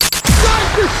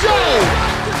show.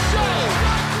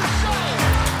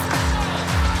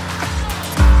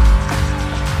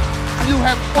 You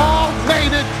have all made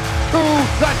it to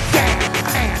the dance.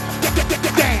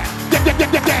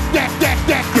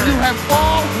 You have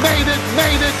all made it.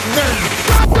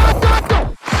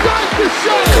 Start the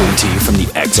show. Coming to you from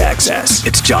the X-Axis,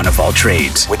 it's John of All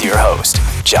Trades with your host,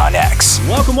 John X.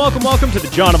 Welcome to the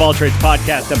John of All Trades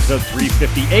podcast, episode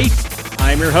 358.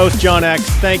 I'm your host, John X.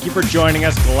 Thank you for joining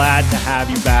us. Glad to have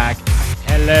you back.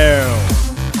 Hello.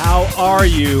 How are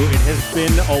you? It has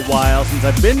been a while since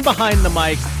I've been behind the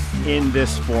mic in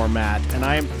this format, and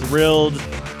I am thrilled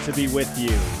to be with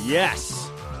you. Yes,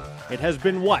 it has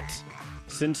been what?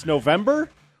 Since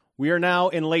November? We are now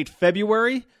in late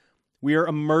February. We are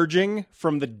emerging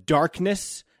from the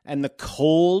darkness and the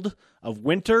cold of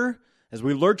winter as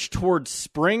we lurch towards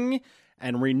spring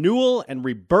and renewal and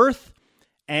rebirth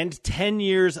and 10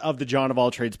 years of the John of All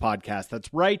Trades podcast.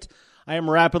 That's right. I am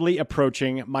rapidly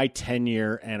approaching my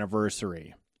 10-year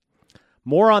anniversary.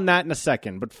 More on that in a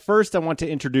second, but first I want to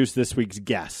introduce this week's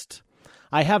guest.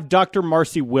 I have Dr.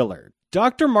 Marcy Willard.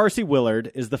 Dr. Marcy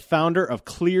Willard is the founder of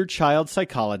Clear Child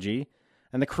Psychology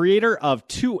and the creator of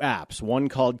two apps, one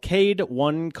called CADEY,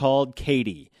 one called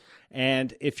CADEY.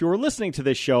 And if you're listening to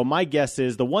this show, my guess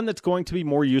is the one that's going to be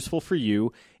more useful for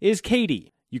you is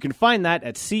CADEY. You can find that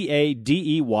at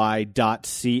CADEY.co.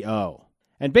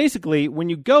 And basically, when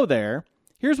you go there,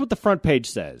 here's what the front page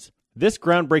says. This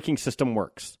groundbreaking system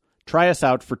works. Try us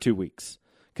out for 2 weeks.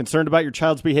 Concerned about your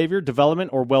child's behavior,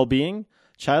 development, or well-being?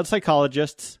 Child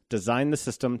psychologists design the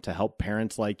system to help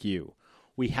parents like you.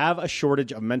 We have a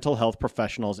shortage of mental health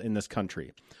professionals in this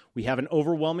country. We have an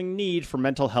overwhelming need for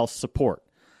mental health support.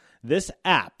 This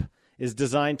app is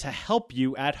designed to help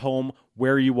you at home,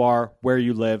 where you are, where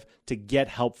you live, to get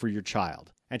help for your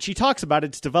child. And she talks about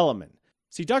its development.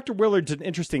 See, Dr. Willard's an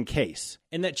interesting case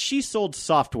in that she sold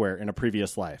software in a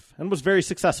previous life and was very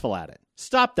successful at it.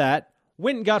 Stopped that,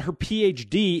 went and got her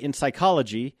PhD in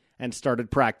psychology and started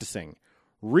practicing.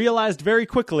 Realized very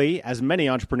quickly, as many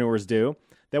entrepreneurs do,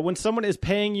 that when someone is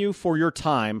paying you for your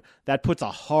time, that puts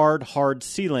a hard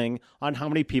ceiling on how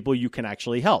many people you can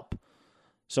actually help.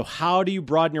 So how do you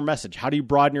broaden your message? How do you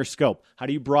broaden your scope? How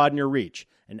do you broaden your reach?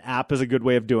 An app is a good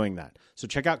way of doing that. So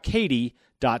check out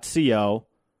CADEY.co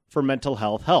for mental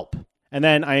health help. And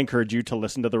then I encourage you to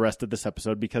listen to the rest of this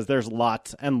episode because there's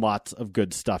lots and lots of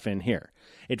good stuff in here.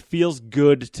 It feels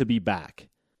good to be back.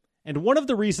 And one of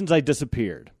the reasons I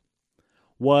disappeared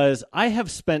was I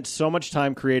have spent so much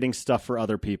time creating stuff for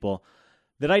other people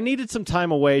that I needed some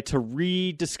time away to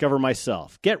rediscover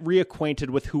myself, get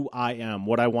reacquainted with who I am,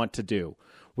 what I want to do,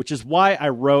 which is why I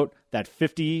wrote that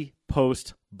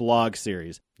 50-post blog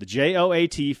series. The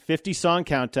JOAT 50 Song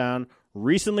Countdown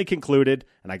recently concluded,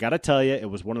 and I gotta tell you, it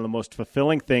was one of the most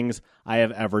fulfilling things I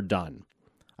have ever done.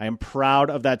 I am proud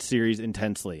of that series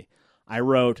intensely. I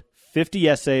wrote 50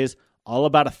 essays, all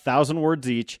about 1,000 words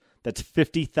each. That's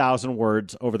 50,000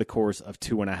 words over the course of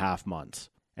 2.5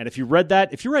 months. And if you read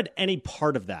that, if you read any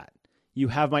part of that, you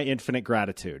have my infinite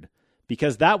gratitude,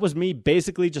 because that was me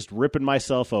basically just ripping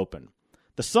myself open.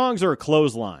 The songs are a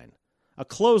clothesline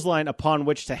upon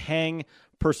which to hang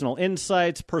personal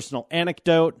insights, personal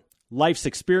anecdote, life's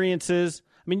experiences.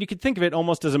 I mean, you could think of it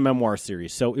almost as a memoir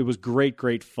series. So it was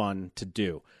great fun to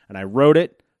do. And I wrote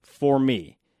it for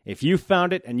me. If you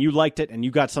found it and you liked it and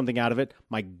you got something out of it,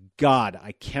 my God,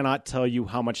 I cannot tell you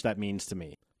how much that means to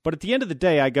me. But at the end of the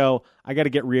day, I got to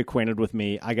get reacquainted with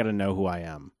me. I got to know who I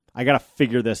am. I got to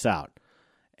figure this out.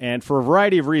 And for a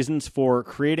variety of reasons, for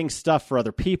creating stuff for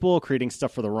other people, creating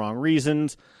stuff for the wrong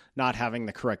reasons, not having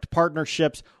the correct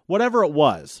partnerships, whatever it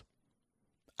was,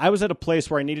 I was at a place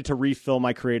where I needed to refill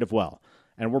my creative well.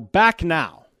 And we're back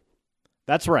now.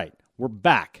 That's right. We're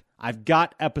back. I've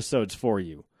got episodes for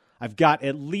you. I've got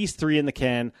at least 3 in the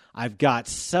can. I've got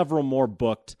several more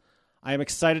booked. I am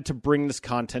excited to bring this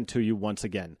content to you once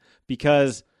again,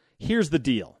 because here's the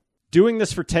deal. Doing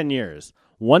this for 10 years,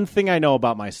 one thing I know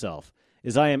about myself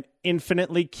is I am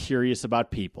infinitely curious about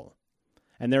people.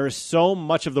 And there is so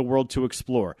much of the world to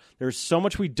explore. There's so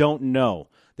much we don't know.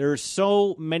 There are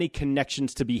so many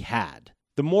connections to be had.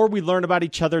 The more we learn about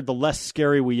each other, the less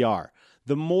scary we are.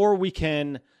 The more we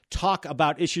can talk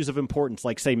about issues of importance,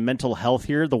 like, say, mental health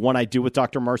here, the one I do with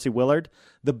Dr. Marcy Willard,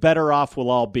 the better off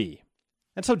we'll all be.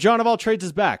 And so John of All Trades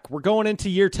is back. We're going into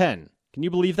year 10. Can you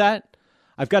believe that?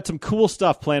 I've got some cool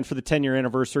stuff planned for the 10-year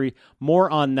anniversary. More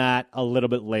on that a little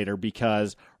bit later,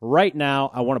 because right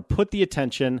now I want to put the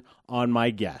attention on my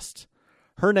guest.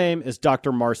 Her name is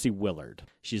Dr. Marcy Willard.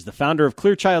 She's the founder of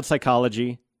Clear Child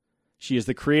Psychology. She is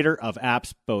the creator of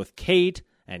apps both CADEY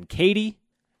and CADEY.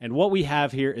 And what we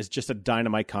have here is just a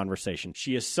dynamite conversation.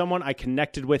 She is someone I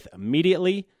connected with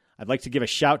immediately. I'd like to give a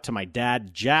shout to my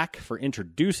dad, Jack, for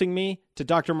introducing me to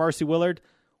Dr. Marcy Willard.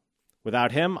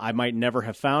 Without him, I might never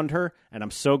have found her, and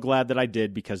I'm so glad that I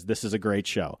did because this is a great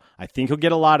show. I think you'll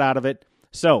get a lot out of it.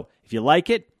 So, if you like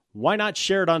it, why not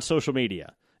share it on social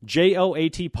media?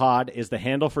 JOAT Pod is the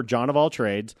handle for John of All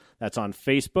Trades. That's on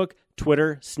Facebook,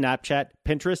 Twitter, Snapchat,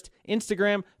 Pinterest,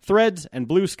 Instagram, Threads, and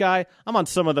Blue Sky. I'm on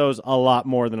some of those a lot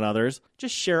more than others.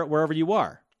 Just share it wherever you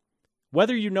are.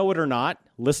 Whether you know it or not,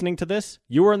 listening to this,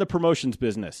 you are in the promotions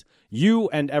business. You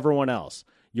and everyone else.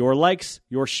 Your likes,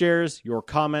 your shares, your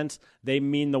comments, they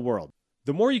mean the world.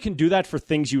 The more you can do that for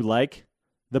things you like,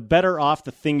 the better off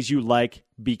the things you like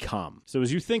become. So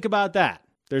as you think about that,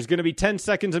 there's going to be 10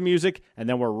 seconds of music, and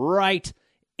then we're right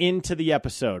into the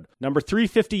episode. Number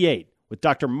 358 with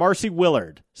Dr. Marcy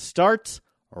Willard starts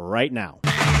right now.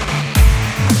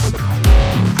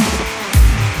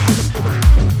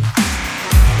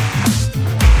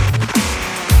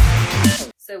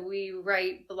 So we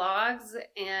write blogs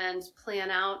and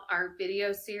plan out our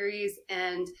video series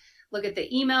and look at the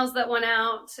emails that went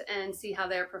out and see how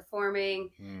they're performing.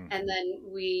 And then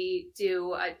we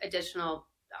do additional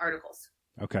articles.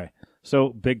 Okay. So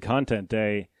big content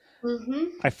day.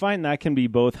 I find that can be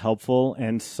both helpful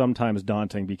and sometimes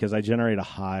daunting because I generate a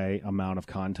high amount of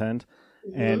content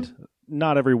and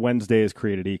not every Wednesday is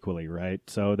created equally, right?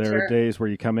 So there are days where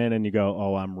you come in and you go,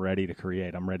 oh, I'm ready to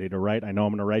create. I'm ready to write. I know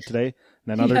I'm going to write today. And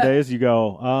then other days you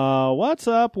go, what's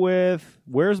up with,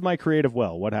 where's my creative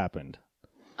well? What happened?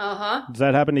 Does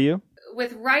that happen to you?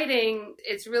 With writing,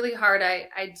 it's really hard.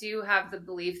 I do have the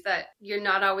belief that you're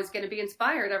not always going to be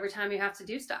inspired every time you have to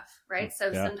do stuff, right?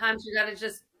 So sometimes you got to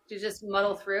just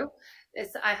muddle through.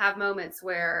 I have moments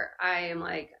where I am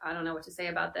like, I don't know what to say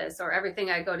about this, or everything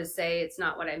I go to say, it's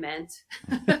not what I meant.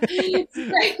 Yeah,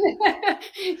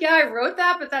 I wrote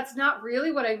that, but that's not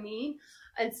really what I mean.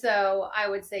 And so I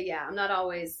would say, I'm not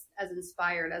always as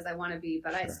inspired as I want to be,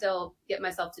 but I still get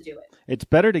myself to do it. It's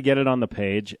better to get it on the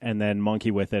page and then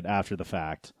monkey with it after the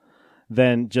fact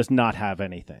than just not have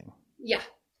anything. Yeah.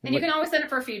 And you can always send it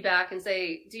for feedback and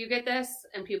say, do you get this?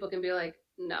 And people can be like,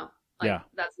 no.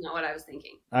 That's not what I was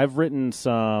thinking. I've written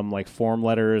some form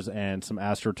letters and some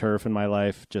AstroTurf in my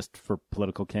life just for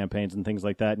political campaigns and things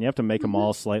like that. And you have to make them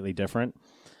all slightly different.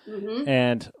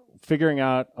 And figuring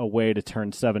out a way to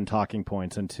turn 7 talking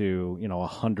points into,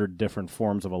 100 different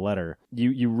forms of a letter,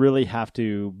 you really have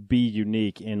to be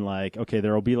unique in okay,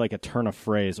 there will be a turn of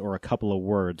phrase or a couple of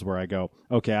words where I go,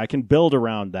 okay, I can build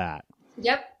around that.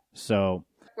 Yep. So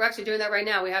we're actually doing that right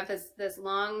now. We have this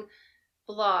long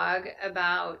blog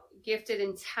about gifted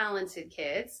and talented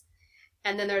kids.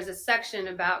 And then there's a section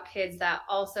about kids that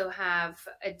also have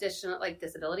additional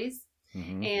disabilities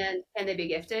and they be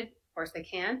gifted. Of course they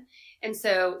can. And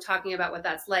so talking about what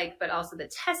that's like, but also the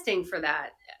testing for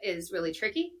that is really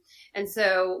tricky. And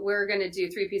so we're going to do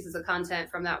 3 pieces of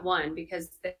content from that one because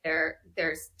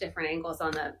there's different angles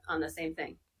on the same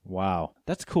thing. Wow,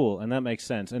 that's cool. And that makes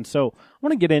sense. And so I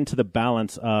want to get into the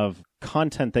balance of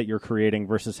content that you're creating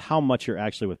versus how much you're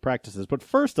actually with practices. But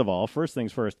first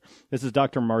things first, this is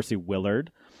Dr. Marcy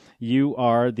Willard. You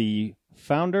are the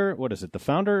founder, the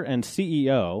founder and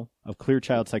CEO of Clear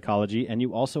Child Psychology, and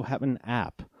you also have an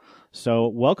app. So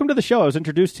welcome to the show. I was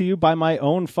introduced to you by my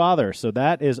own father, so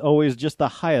that is always just the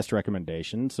highest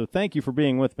recommendation. So thank you for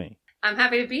being with me. I'm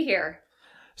happy to be here.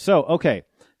 So, okay.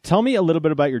 Tell me a little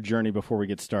bit about your journey before we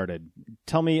get started.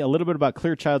 Tell me a little bit about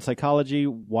Clear Child Psychology,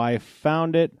 why I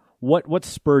found it, what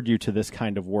spurred you to this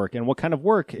kind of work, and what kind of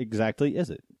work exactly is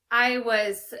it? I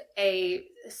was a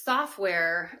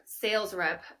software sales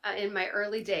rep in my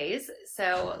early days,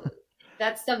 so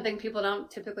that's something people don't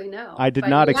typically know. I did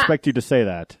not expect you to say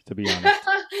that, to be honest.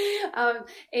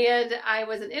 And I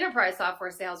was an enterprise software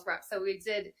sales rep, so we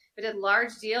did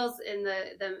large deals in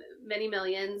the many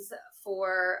millions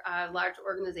for large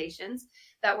organizations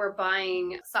that were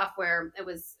buying software. It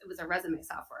was a resume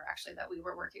software actually that we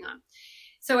were working on.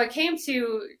 So I came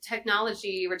to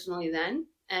technology originally then,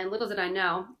 and little did I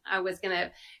know I was going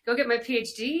to go get my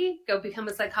PhD, go become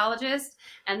a psychologist,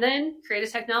 and then create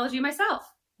a technology myself.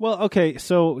 Well, okay,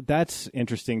 so that's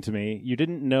interesting to me. You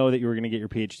didn't know that you were going to get your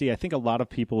PhD. I think a lot of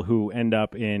people who end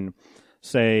up in,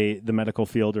 say, the medical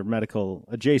field or medical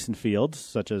adjacent fields,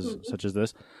 such as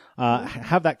this,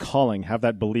 have that calling, have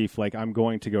that belief, I'm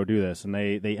going to go do this. And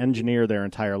they engineer their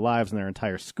entire lives and their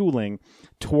entire schooling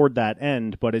toward that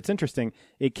end. But it's interesting.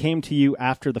 It came to you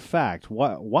after the fact.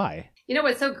 Why?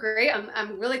 What's so great?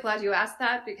 I'm really glad you asked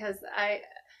that because I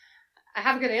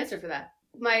have a good answer for that.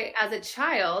 As a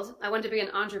child, I wanted to be an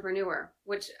entrepreneur,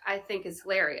 which I think is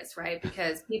hilarious, right?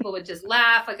 Because people would just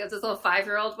laugh like as this little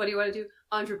 5-year-old. What do you want to do?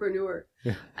 Entrepreneur.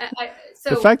 Yeah.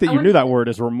 So the fact that you knew that word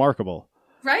is remarkable.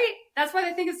 Right? That's why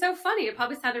I think it's so funny. It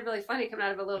probably sounded really funny coming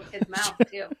out of a little kid's mouth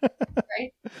too,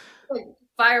 right? Like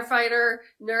firefighter,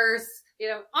 nurse,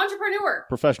 entrepreneur.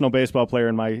 Professional baseball player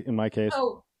in my case.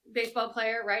 Oh, baseball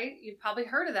player, right? You've probably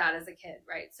heard of that as a kid,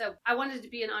 right? So I wanted to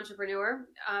be an entrepreneur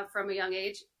from a young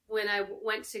age. When I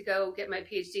went to go get my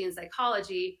PhD in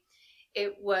psychology,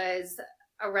 it was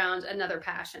around another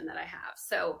passion that I have.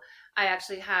 So I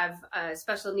actually have a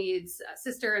special needs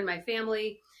sister in my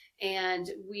family, and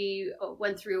we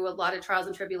went through a lot of trials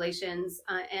and tribulations,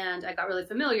 and I got really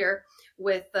familiar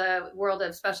with the world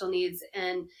of special needs,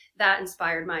 and that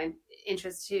inspired my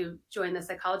interest to join the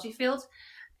psychology field.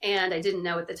 And I didn't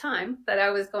know at the time that I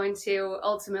was going to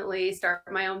ultimately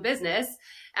start my own business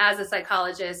as a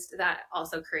psychologist that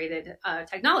also created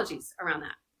technologies around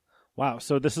that. Wow.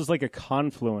 So this is like a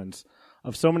confluence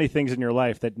of so many things in your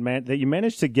life that you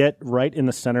managed to get right in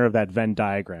the center of that Venn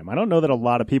diagram. I don't know that a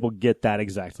lot of people get that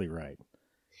exactly right.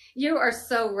 You are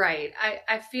so right.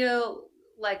 I feel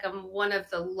like I'm one of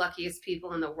the luckiest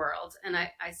people in the world. And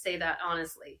I say that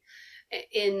honestly,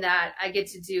 in that I get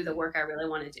to do the work I really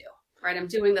want to do. Right. I'm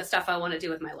doing the stuff I want to do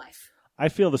with my life. I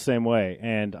feel the same way.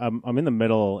 And I'm in the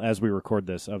middle, as we record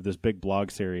this, of this big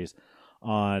blog series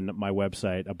on my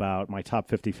website about my top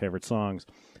 50 favorite songs.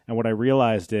 And what I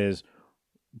realized is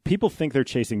people think they're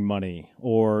chasing money,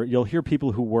 or you'll hear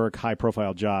people who work high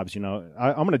profile jobs. I'm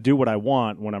going to do what I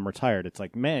want when I'm retired. It's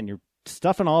like, man, you're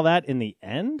stuffing all that in the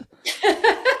end.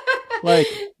 Like,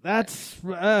 that's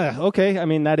okay. I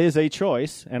mean, that is a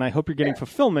choice. And I hope you're getting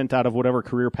fulfillment out of whatever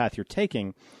career path you're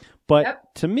taking.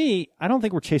 But to me, I don't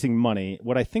think we're chasing money.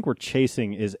 What I think we're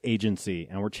chasing is agency,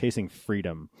 and we're chasing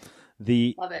freedom.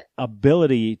 The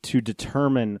ability to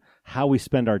determine how we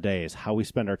spend our days, how we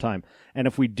spend our time. And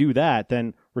if we do that,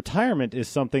 then retirement is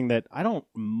something that I don't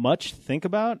much think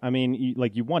about. I mean,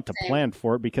 you want to plan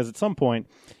for it, because at some point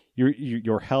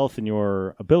your health and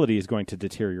your ability is going to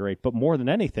deteriorate. But more than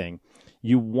anything,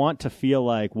 you want to feel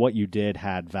like what you did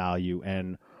had value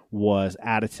and was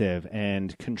additive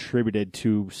and contributed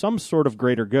to some sort of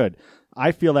greater good.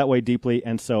 I feel that way deeply,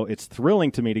 and so it's thrilling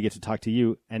to me to get to talk to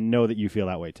you and know that you feel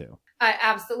that way too. I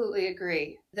absolutely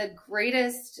agree. The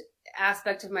greatest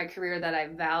aspect of my career that I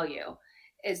value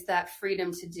is that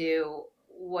freedom to do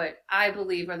what I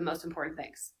believe are the most important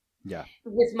things. Yeah.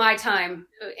 With my time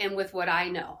and with what I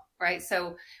know, right?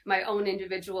 So my own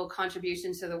individual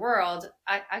contribution to the world,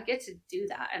 I get to do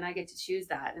that, and I get to choose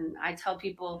that. And I tell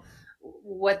people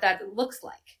what that looks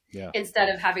like, instead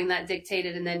of having that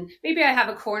dictated. And then maybe I have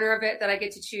a corner of it that I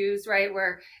get to choose, right?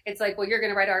 Where it's like, well, you're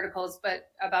going to write articles, but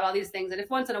about all these things. And if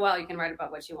once in a while you can write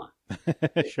about what you want.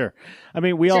 Sure. I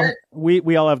mean, we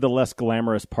all have the less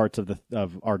glamorous parts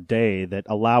of our day that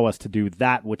allow us to do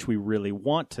that which we really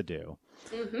want to do.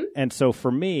 Mm-hmm. And so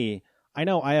for me, I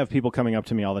know I have people coming up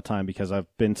to me all the time because I've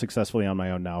been successfully on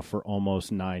my own now for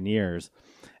almost 9 years.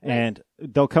 And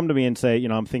they'll come to me and say,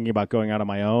 I'm thinking about going out on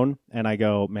my own. And I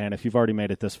go, man, if you've already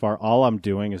made it this far, all I'm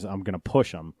doing is I'm going to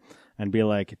push them and be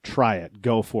like, try it,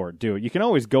 go for it, do it. You can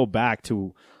always go back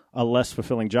to a less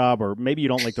fulfilling job, or maybe you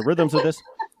don't like the rhythms of this,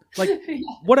 like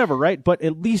whatever, right? But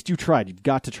at least you tried. You've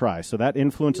got to try. So that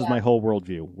influences my whole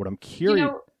worldview. What I'm curious.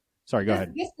 Sorry, go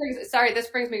ahead. This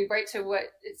brings me right to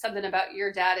something about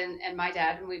your dad and my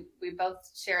dad. And we both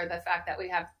share the fact that we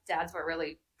have dads we're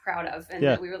really proud of and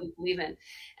that we really believe in.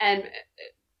 And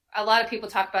a lot of people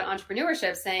talk about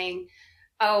entrepreneurship saying,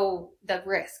 oh, the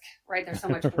risk, right? There's so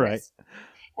much risk.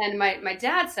 And my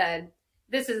dad said,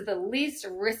 this is the least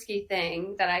risky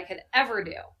thing that I could ever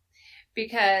do,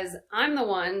 because I'm the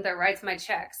one that writes my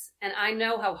checks, and I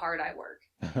know how hard I work,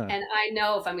 and I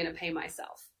know if I'm going to pay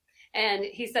myself. And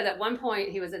he said at one point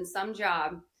he was in some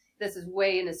job, this is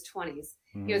way in his 20s,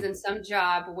 he was in some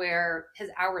job where his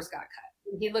hours got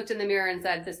cut. He looked in the mirror and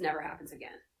said, this never happens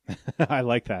again. I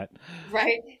like that.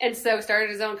 Right. And so started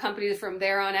his own company from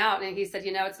there on out. And he said,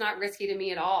 it's not risky to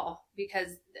me at all,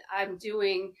 because I'm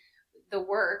doing the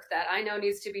work that I know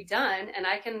needs to be done, and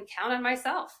I can count on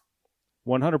myself.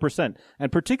 100%.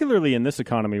 And particularly in this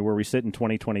economy where we sit in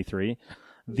 2023,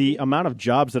 the amount of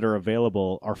jobs that are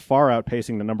available are far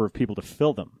outpacing the number of people to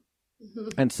fill them. Mm-hmm.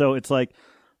 And so it's like,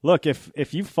 look,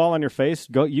 if you fall on your face,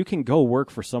 you can go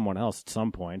work for someone else at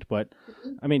some point. But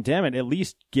I mean, damn it, at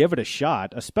least give it a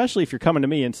shot, especially if you're coming to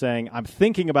me and saying, I'm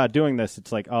thinking about doing this.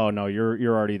 It's like, oh, no,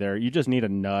 you're already there. You just need a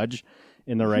nudge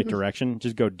in the right direction.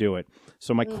 Just go do it.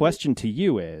 So my question to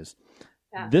you is,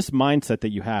 this mindset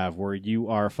that you have where you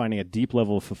are finding a deep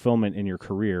level of fulfillment in your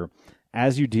career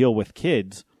as you deal with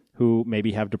kids who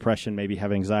maybe have depression, maybe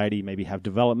have anxiety, maybe have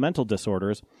developmental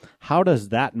disorders. How does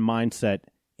that mindset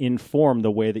inform the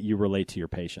way that you relate to your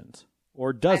patients?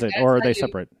 Or does it, or are they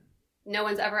separate? No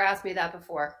one's ever asked me that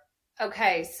before.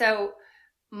 Okay, so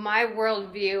my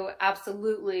worldview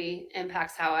absolutely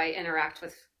impacts how I interact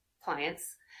with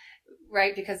clients,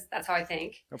 right? Because that's how I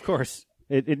think. Of course.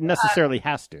 It necessarily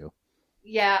has to.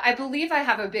 Yeah, I believe I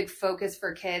have a big focus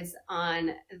for kids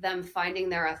on them finding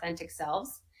their authentic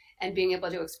selves and being able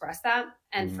to express that,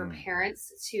 and for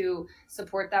parents to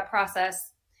support that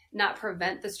process, not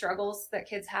prevent the struggles that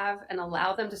kids have and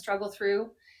allow them to struggle through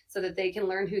so that they can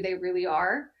learn who they really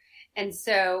are. And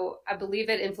so I believe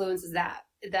it influences that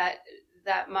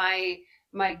my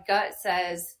gut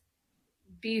says,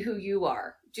 be who you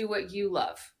are, do what you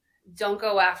love. Don't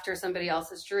go after somebody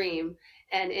else's dream.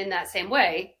 And in that same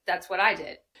way, that's what I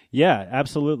did. Yeah,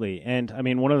 absolutely. And I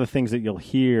mean, one of the things that you'll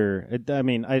hear, I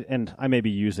may be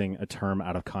using a term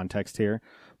out of context here,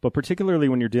 but particularly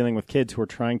when you're dealing with kids who are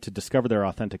trying to discover their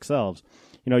authentic selves,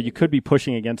 you could be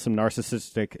pushing against some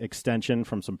narcissistic extension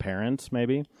from some parents,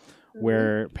 maybe,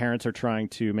 where parents are trying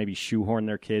to maybe shoehorn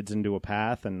their kids into a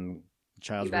path and the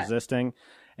child's resisting.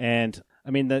 And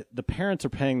I mean, the parents are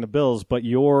paying the bills, but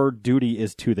your duty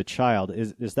is to the child.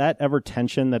 Is that ever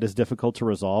tension that is difficult to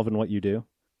resolve in what you do?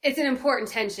 It's an important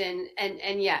tension.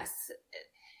 And yes,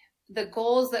 the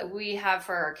goals that we have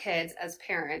for our kids as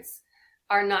parents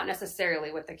are not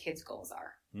necessarily what the kids' goals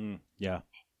are. Yeah.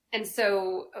 And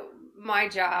so my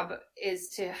job is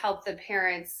to help the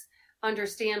parents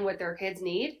understand what their kids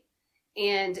need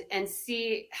and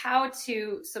see how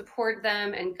to support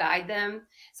them and guide them.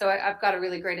 So I've got a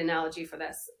really great analogy for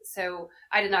this. So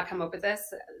I did not come up with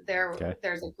this.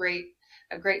 There's a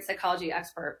great psychology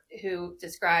expert who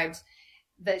described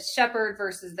the shepherd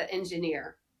versus the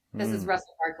engineer. This is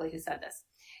Russell Barkley who said this.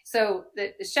 So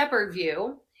the shepherd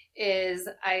view is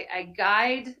I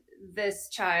guide this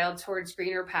child towards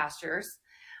greener pastures.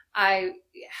 I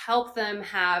help them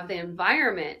have the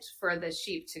environment for the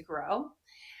sheep to grow.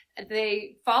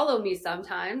 They follow me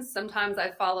sometimes. Sometimes I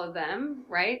follow them,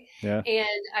 right? Yeah. And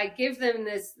I give them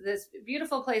this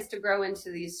beautiful place to grow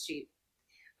into these sheep.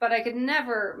 But I could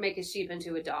never make a sheep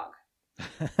into a dog.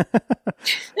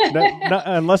 Not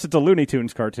unless it's a Looney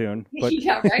Tunes cartoon, but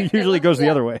yeah, right? it usually goes the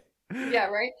other way. Yeah,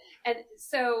 right. And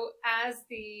so as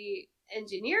the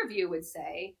engineer view would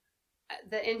say,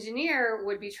 the engineer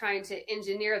would be trying to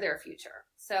engineer their future.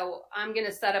 So I'm going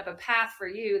to set up a path for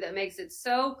you that makes it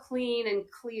so clean and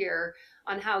clear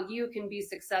on how you can be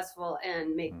successful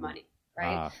and make money,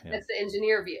 right? Yeah. That's the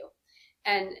engineer view.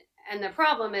 And the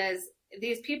problem is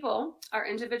these people are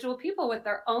individual people with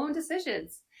their own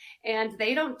decisions, and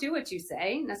they don't do what you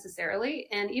say necessarily.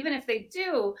 And even if they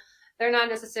do, they're not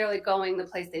necessarily going the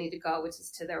place they need to go, which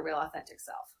is to their real authentic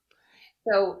self.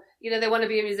 So, they want to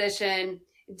be a musician.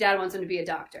 Dad wants them to be a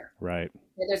doctor. Right.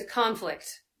 There's a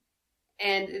conflict.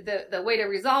 And the way to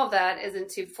resolve that isn't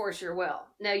to force your will.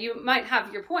 Now, you might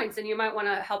have your points and you might want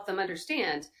to help them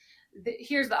understand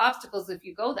here's the obstacles if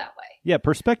you go that way. Yeah,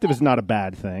 perspective is not a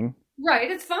bad thing.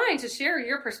 Right. It's fine to share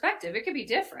your perspective. It could be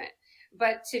different.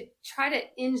 But to try to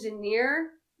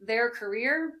engineer their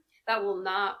career, that will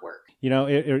not work.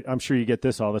 I'm sure you get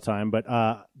this all the time, but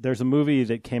there's a movie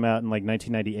that came out in like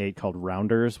 1998 called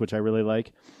Rounders, which I really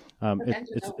like.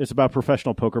 It's about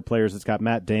professional poker players. It's got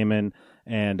Matt Damon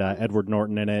and Edward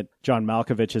Norton in it. John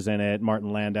Malkovich is in it,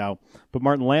 Martin Landau. But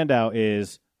Martin Landau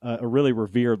is a really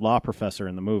revered law professor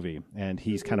in the movie, and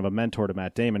he's kind of a mentor to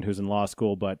Matt Damon, who's in law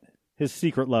school, but his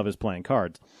secret love is playing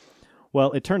cards.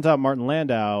 Well, it turns out Martin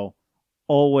Landau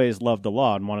always loved the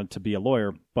law and wanted to be a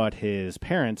lawyer, but his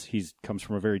parents, he comes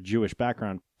from a very Jewish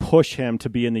background, push him to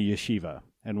be in the yeshiva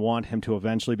and want him to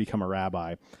eventually become a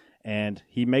rabbi. And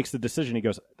he makes the decision. He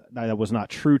goes, that was not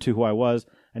true to who I was.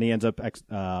 And he ends up,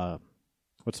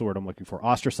 what's the word I'm looking for?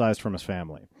 Ostracized from his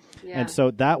family. Yeah. And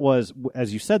so that was,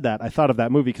 as you said that, I thought of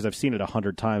that movie because I've seen it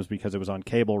 100 times because it was on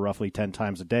cable roughly 10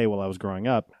 times a day while I was growing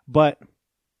up. But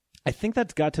I think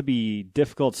that's got to be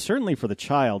difficult, certainly for the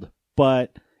child,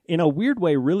 but in a weird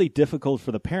way, really difficult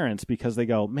for the parents because they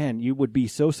go, man, you would be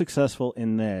so successful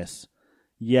in this,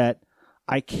 yet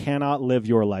I cannot live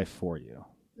your life for you.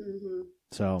 Mm-hmm.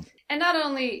 So, and not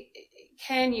only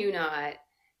can you not,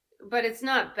 but it's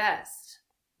not best.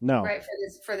 No. Right.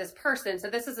 For this person. So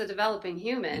this is a developing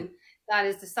human that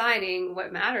is deciding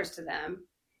what matters to them.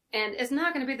 And it's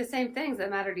not going to be the same things that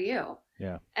matter to you.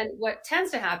 Yeah. And what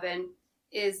tends to happen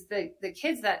is the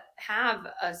kids that have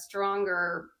a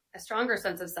stronger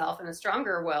sense of self and a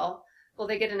stronger will,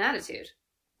 they get an attitude.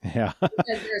 Yeah.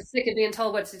 Because they're sick of being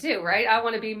told what to do, right? I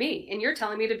want to be me, and you're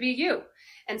telling me to be you.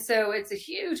 And so it's a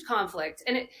huge conflict.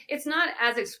 And it's not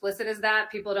as explicit as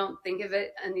that. People don't think of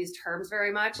it in these terms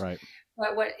very much. Right.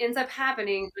 But what ends up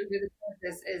happening under the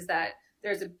surface is that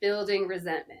there's a building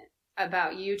resentment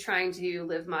about you trying to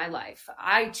live my life.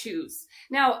 I choose.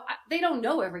 Now, they don't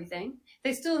know everything.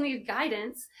 They still need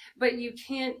guidance, but you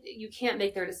can't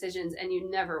make their decisions, and you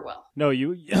never will. No,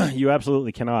 you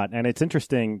absolutely cannot. And it's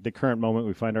interesting, the current moment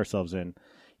we find ourselves in.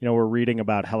 You know, we're reading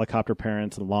about helicopter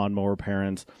parents and lawnmower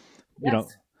parents. Yes. You know,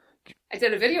 I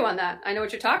did a video on that. I know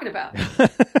what you're talking about.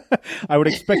 I would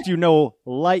expect you know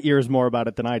light years more about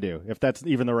it than I do, if that's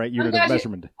even the right unit of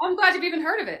measurement. I'm glad you've even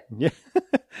heard of it. Yeah.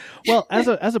 Well, as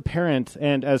a parent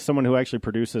and as someone who actually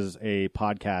produces a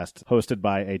podcast hosted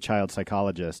by a child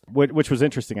psychologist, which was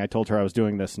interesting. I told her I was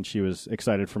doing this, and she was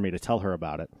excited for me to tell her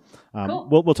about it. Cool.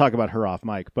 We'll talk about her off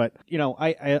mic, but you know,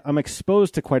 I'm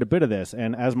exposed to quite a bit of this,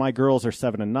 and as my girls are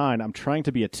 7 and 9, I'm trying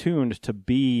to be attuned to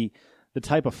be the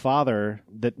type of father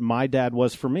that my dad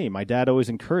was for me. My dad always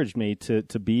encouraged me to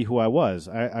be who I was.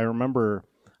 I remember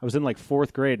I was in like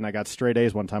 4th grade, and I got straight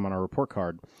A's one time on our report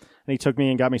card. And he took me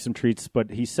and got me some treats,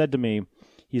 but he said to me,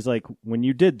 he's like, when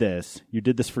you did this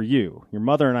for you. Your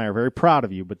mother and I are very proud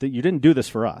of you, but you didn't do this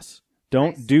for us.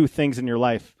 Don't do things in your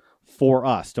life for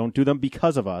us. Don't do them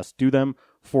because of us. Do them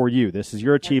for you. This is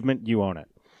your achievement. You own it.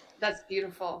 That's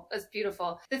beautiful. That's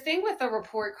beautiful. The thing with the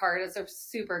report card is a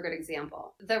super good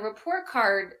example. The report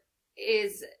card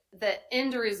is the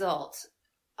end result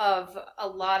of a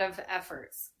lot of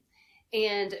efforts.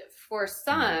 And for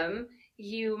some,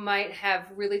 you might have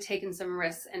really taken some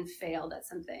risks and failed at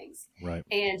some things. Right.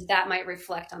 And that might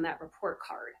reflect on that report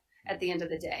card at the end of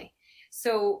the day.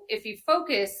 So if you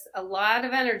focus a lot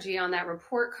of energy on that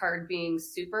report card being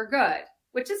super good,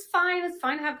 which is fine. It's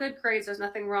fine to have good grades. There's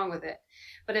nothing wrong with it.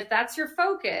 But if that's your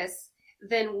focus,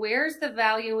 then where's the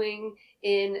valuing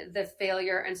in the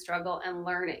failure and struggle and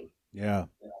learning? Yeah.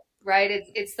 Right?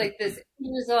 It's like this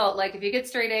result. Like if you get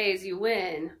straight A's, you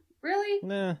win. Really?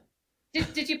 Nah.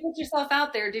 Did you put yourself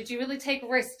out there? Did you really take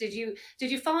risks? Did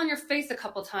you fall on your face a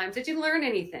couple times? Did you learn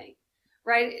anything?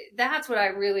 Right? That's what I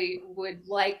really would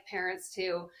like parents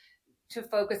to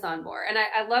focus on more. And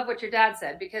I love what your dad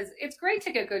said, because it's great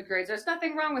to get good grades. There's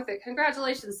nothing wrong with it.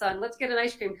 Congratulations, son. Let's get an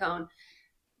ice cream cone.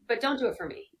 But don't do it for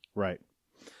me. Right.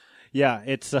 Yeah,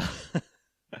 it's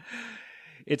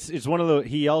it's one of the,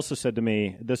 he also said to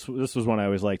me, this was one I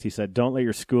always liked. He said, don't let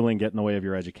your schooling get in the way of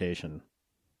your education.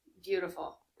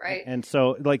 Beautiful. Right. And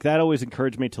so like that always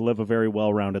encouraged me to live a very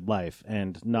well-rounded life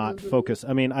and not focus.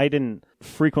 I mean, I didn't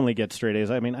frequently get straight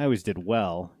A's. I mean, I always did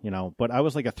well, you know, but I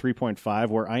was like a 3.5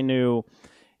 where I knew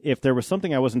if there was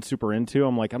something I wasn't super into,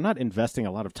 I'm like, I'm not investing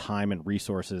a lot of time and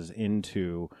resources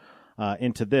into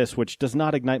this, which does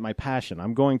not ignite my passion.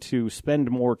 I'm going to spend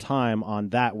more time on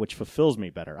that which fulfills me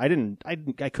better. I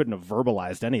couldn't have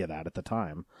verbalized any of that at the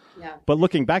time. Yeah. But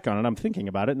looking back on it, I'm thinking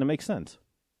about it and it makes sense.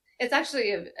 It's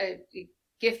actually a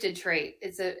gifted trait.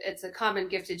 It's a common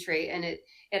gifted trait, and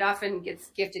it often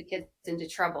gets gifted kids into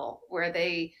trouble where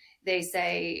they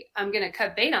say, I'm going to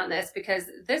cut bait on this because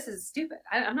this is stupid.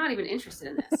 I'm not even interested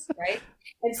in this. Right.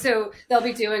 And so they'll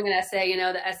be doing an essay, you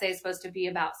know, the essay is supposed to be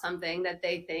about something that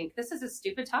they think this is a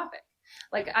stupid topic.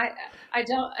 Like I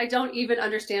don't even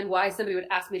understand why somebody would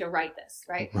ask me to write this.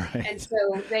 Right. And so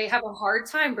they have a hard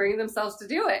time bringing themselves to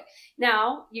do it.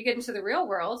 Now you get into the real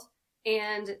world,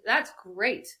 and that's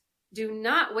great. Do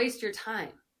not waste your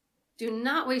time. Do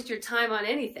not waste your time on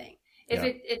anything. If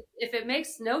it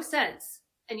makes no sense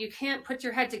and you can't put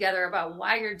your head together about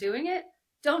why you're doing it,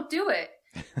 don't do it.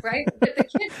 Right? But the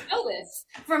kids know this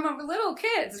from little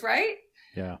kids, right?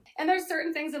 Yeah. And there's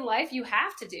certain things in life you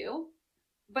have to do,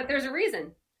 but there's a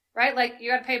reason, right? Like you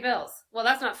got to pay bills. Well,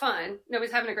 that's not fun.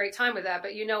 Nobody's having a great time with that,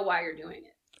 but you know why you're doing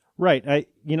it. Right.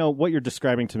 You know, what you're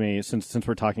describing to me, since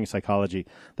we're talking psychology,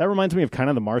 that reminds me of kind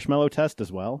of the marshmallow test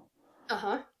as well.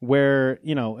 Uh-huh. Where,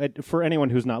 you know, for anyone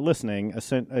who's not listening,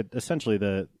 essentially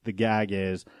the gag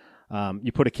is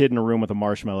you put a kid in a room with a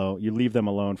marshmallow, you leave them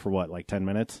alone for what, like 10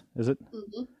 minutes, is it?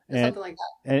 Mm-hmm. Something like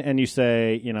that. And you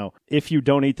say, you know, if you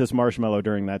don't eat this marshmallow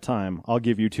during that time, I'll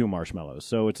give you 2 marshmallows.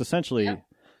 So it's essentially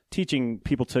teaching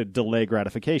people to delay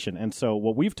gratification. And so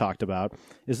what we've talked about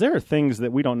is there are things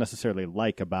that we don't necessarily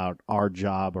like about our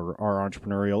job or our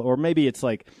entrepreneurial, or maybe it's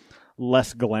like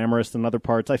less glamorous than other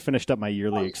parts. I finished up my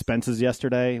yearly expenses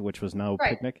yesterday, which was no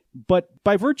picnic. But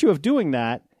by virtue of doing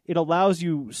that, it allows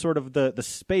you sort of the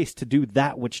space to do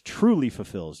that which truly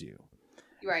fulfills you.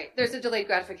 Right. There's a delayed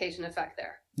gratification effect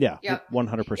there. Yeah, yep.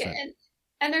 100%. Yeah,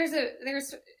 and there's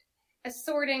a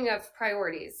sorting of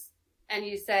priorities. And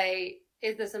you say,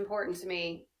 is this important to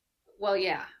me? Well,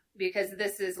 yeah. because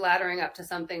this is laddering up to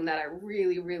something that I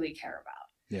really, really care about.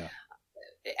 Yeah.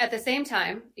 At the same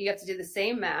time, you have to do the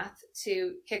same math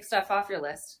to kick stuff off your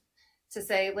list, to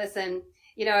say, listen,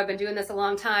 I've been doing this a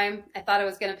long time. I thought it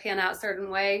was going to pan out a certain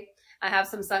way. I have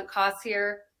some sunk costs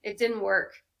here. It didn't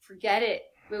work. Forget it.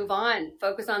 Move on.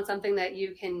 Focus on something that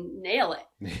you can nail it.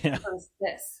 Yeah.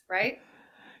 This, right?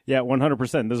 Yeah,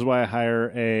 100%. This is why I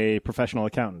hire a professional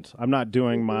accountant. I'm not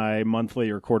doing my monthly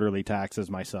or quarterly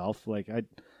taxes myself.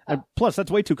 Plus,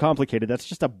 that's way too complicated. That's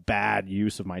just a bad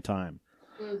use of my time.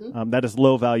 That is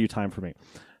low value time for me.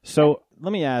 So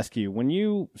let me ask you,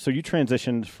 you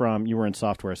transitioned from, you were in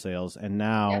software sales, and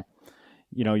now,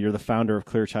 you're the founder of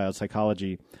Clear Child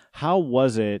Psychology. How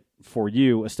was it for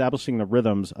you establishing the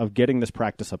rhythms of getting this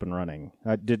practice up and running?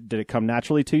 Did it come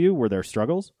naturally to you? Were there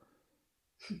struggles?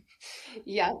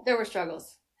 Yeah, there were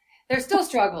struggles. There's still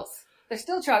struggles. There's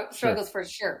still struggles for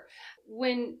sure.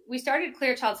 When we started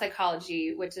Clear Child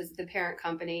Psychology, which is the parent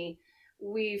company,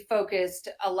 we focused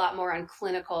a lot more on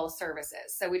clinical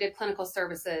services. So we did clinical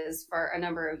services for a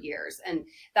number of years, and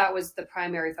that was the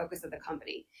primary focus of the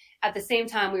company. At the same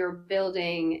time, we were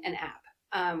building an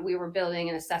app. We were building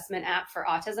an assessment app for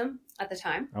autism at the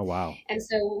time. Oh, wow. And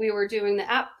so we were doing the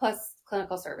app plus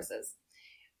clinical services.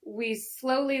 We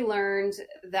slowly learned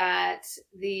that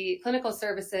the clinical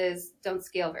services don't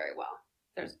scale very well.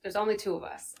 There's only 2 of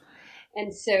us.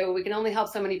 And so we can only help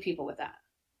so many people with that.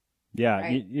 Yeah,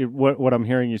 right? What I'm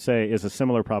hearing you say is a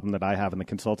similar problem that I have in the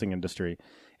consulting industry,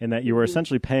 in that you were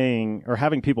essentially paying or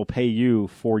having people pay you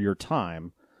for your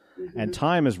time, and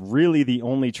time is really the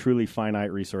only truly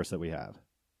finite resource that we have.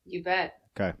 You bet.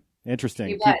 Okay, interesting.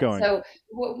 You Keep bet. going. So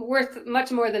worth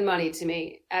much more than money to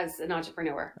me as an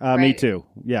entrepreneur. Right? Me too.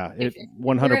 Yeah, 100%.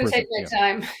 You're going to take my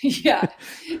time. Yeah,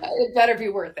 it better be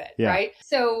worth it, right?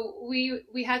 So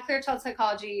we had Clear Child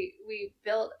Psychology. We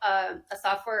built a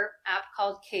software app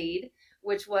called CADEY,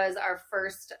 which was our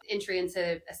first entry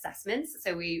into assessments.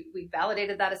 So we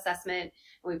validated that assessment,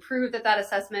 and we proved that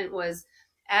assessment was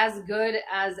as good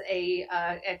as a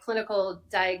clinical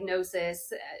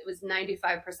diagnosis. It was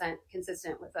 95%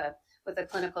 consistent with a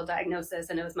clinical diagnosis,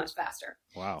 and it was much faster.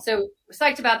 Wow. So we're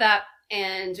psyched about that.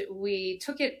 And we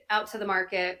took it out to the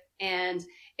market, and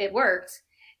it worked.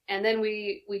 And then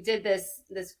we did this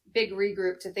big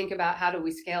regroup to think about, how do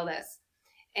we scale this?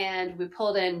 And we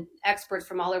pulled in experts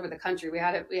from all over the country. We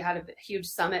had a huge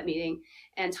summit meeting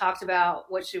and talked about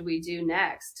what should we do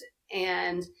next.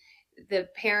 And the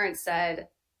parents said,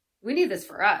 we need this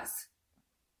for us.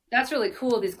 That's really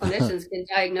cool. These clinicians can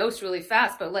diagnose really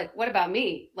fast, but what about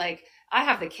me? I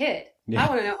have the kid. Yeah. I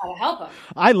want to know how to help him.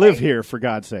 I live here, for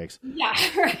God's sakes. Yeah,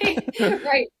 right.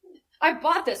 Right. I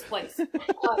bought this place.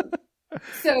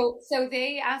 So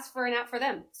they asked for an app for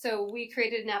them. So we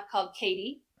created an app called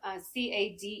CADEY,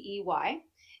 CADEY.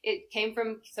 It came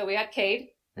from, so we had CADE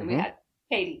and we had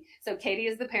CADEY. So CADEY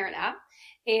is the parent app.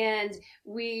 And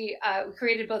we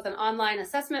created both an online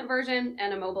assessment version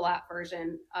and a mobile app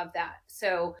version of that.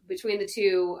 So between the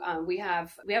two, we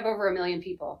have over 1 million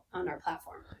people on our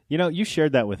platform. You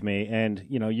shared that with me, and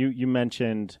you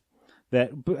mentioned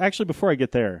that. Actually, before I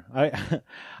get there,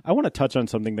 I want to touch on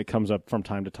something that comes up from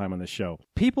time to time on this show.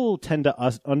 People tend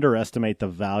to underestimate the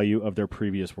value of their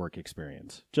previous work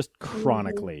experience, just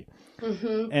chronically.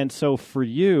 And so for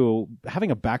you,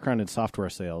 having a background in software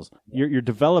sales, you're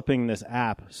developing this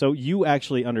app, so you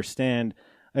actually understand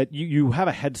that you have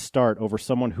a head start over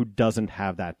someone who doesn't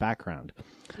have that background.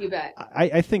 You bet.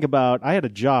 I think about, I had a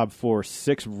job for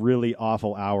 6 really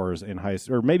awful hours in high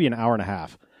school, or maybe an hour and a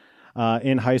half.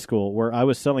 In high school, where I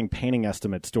was selling painting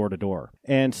estimates door to door.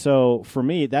 And so for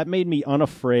me, that made me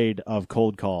unafraid of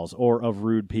cold calls or of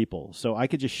rude people. So I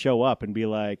could just show up and be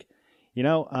like,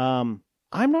 I'm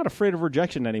not afraid of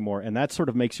rejection anymore. And that sort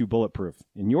of makes you bulletproof.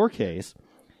 In your case.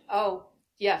 Oh,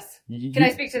 yes. Can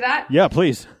I speak to that? Yeah,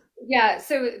 please. Yeah.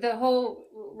 So the whole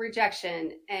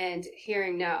rejection and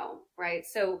hearing no, right?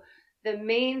 So the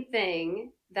main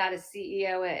thing that a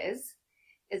CEO is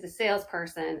a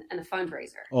salesperson and a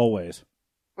fundraiser. Always.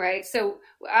 Right. So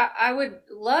I would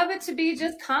love it to be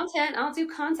just content. I'll do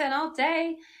content all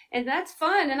day, and that's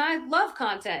fun. And I love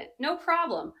content. No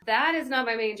problem. That is not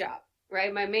my main job,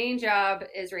 right? My main job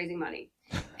is raising money,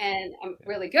 and I'm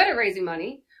really good at raising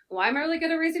money. Why am I really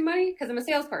good at raising money? Because I'm a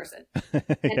salesperson.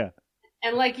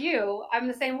 And like you, I'm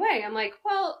the same way. I'm like,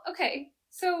 well, okay,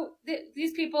 so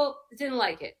these people didn't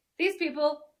like it. These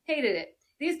people hated it.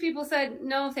 These people said,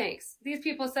 no, thanks. These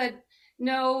people said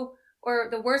no, or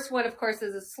the worst one, of course,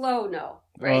 is a slow no,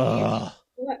 right?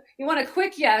 You want a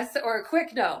quick yes or a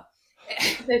quick no.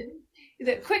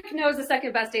 The quick no is the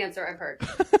second best answer I've heard.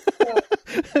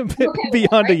 So,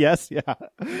 Beyond right? a yes, yeah.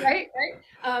 Right.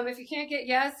 If you can't get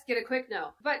yes, get a quick no.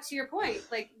 But to your point,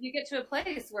 like you get to a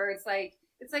place where it's like,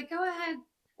 go ahead,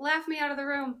 laugh me out of the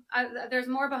room. There's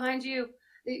more behind you.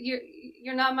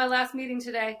 You're not my last meeting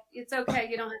today. It's okay.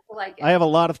 You don't have to like it. I have a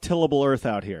lot of tillable earth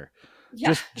out here.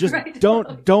 Yeah, just right.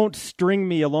 don't string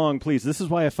me along, please. This is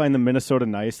why I find the Minnesota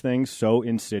nice thing so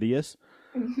insidious,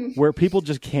 where people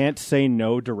just can't say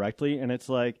no directly, and it's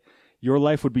like your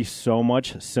life would be so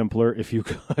much simpler if you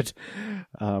could.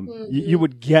 You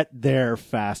would get there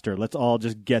faster. Let's all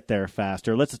just get there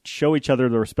faster. Let's show each other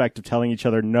the respect of telling each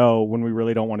other no when we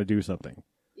really don't want to do something.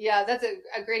 Yeah, that's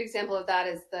a great example of that.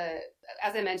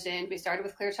 As I mentioned, we started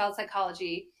with Clear Child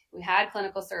Psychology. We had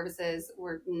clinical services.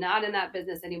 We're not in that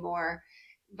business anymore.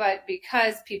 But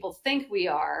because people think we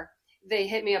are, they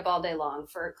hit me up all day long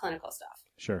for clinical stuff.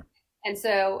 Sure. And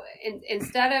so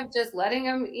instead of just letting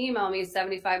them email me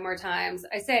 75 more times,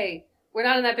 I say, we're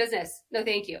not in that business. No,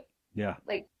 thank you. Yeah.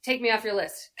 Like, take me off your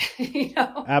list.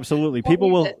 Absolutely.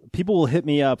 People will hit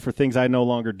me up for things I no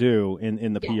longer do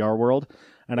in the PR world.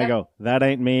 And I go, that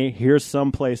ain't me. Here's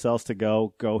some place else to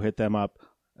go. Go hit them up.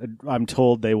 I'm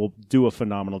told they will do a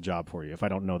phenomenal job for you if I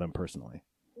don't know them personally.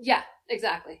 Yeah,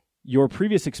 exactly. Your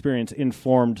previous experience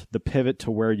informed the pivot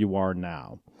to where you are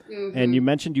now. Mm-hmm. And you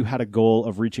mentioned you had a goal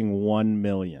of reaching 1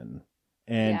 million.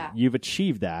 And you've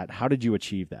achieved that. How did you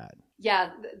achieve that?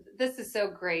 Yeah, this is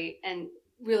so great and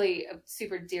really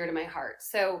super dear to my heart.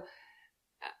 So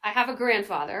I have a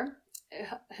grandfather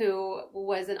who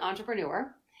was an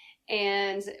entrepreneur.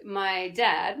 And my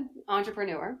dad,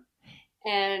 entrepreneur,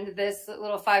 and this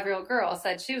little 5-year-old girl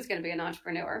said she was going to be an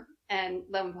entrepreneur, and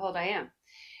lo and behold, I am.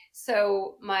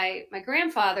 So my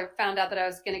grandfather found out that I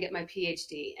was going to get my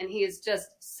PhD, and he is just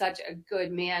such a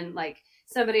good man, like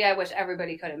somebody I wish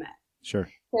everybody could have met. Sure.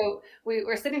 So we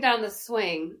were sitting down the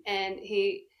swing, and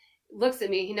he looks at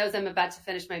me. He knows I'm about to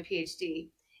finish my PhD,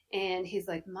 and he's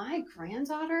like, "My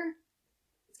granddaughter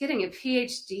is getting a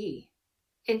PhD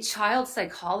in child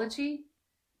psychology?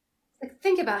 Like,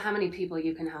 think about how many people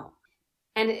you can help."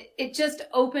 And it just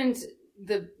opened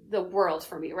the world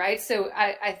for me, right? So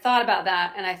I thought about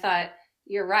that, and I thought,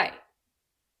 you're right.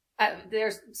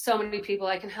 There's so many people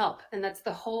I can help, and that's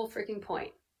the whole freaking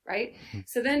point, right? Mm-hmm.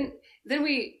 So then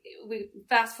we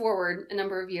fast forward a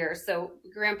number of years. So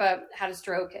Grandpa had a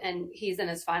stroke, and he's in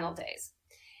his final days,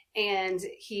 and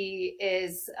he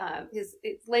is he's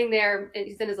laying there, and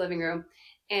he's in his living room.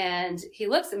 And he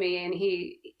looks at me, and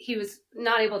he was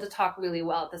not able to talk really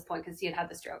well at this point because he had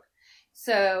the stroke.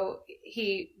 So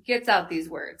he gets out these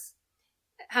words.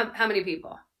 How many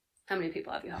people? How many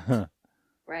people have you helped? Huh.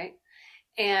 Right?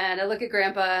 And I look at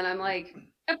Grandpa, and I'm like,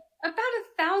 about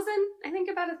 1,000. I think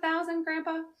about 1,000,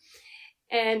 Grandpa.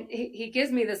 And he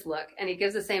gives me this look, and he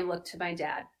gives the same look to my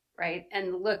dad, right?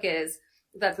 And the look is,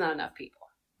 that's not enough people.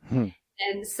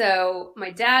 And so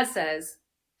my dad says,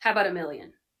 how about 1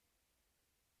 million?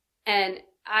 And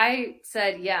I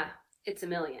said, yeah, it's 1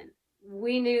 million.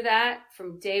 We knew that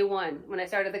from day one. When I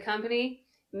started the company,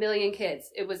 1 million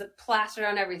kids. It was plastered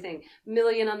on everything. 1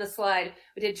 million on the slide.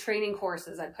 We did training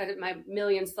courses. I put my 1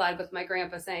 million slide with my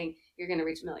grandpa saying, you're going to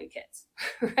reach 1 million kids.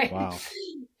 Right? Wow.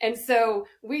 And so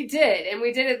we did, and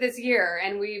we did it this year.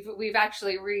 And we've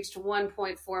actually reached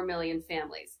 1.4 million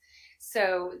families.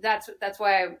 So that's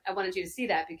why I wanted you to see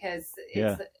that, because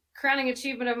it's the crowning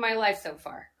achievement of my life so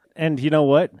far. And you know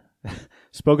what?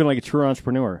 Spoken like a true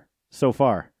entrepreneur so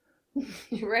far.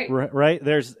 Right. Right.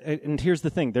 And here's the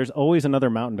thing. There's always another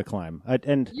mountain to climb.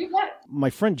 And you got it. My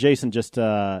friend Jason just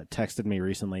texted me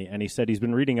recently, and he said he's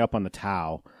been reading up on the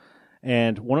Tao.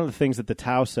 And one of the things that the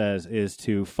Tao says is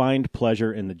to find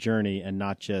pleasure in the journey and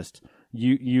not just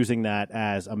using that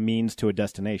as a means to a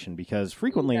destination, because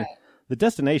frequently the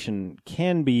destination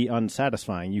can be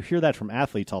unsatisfying. You hear that from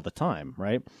athletes all the time,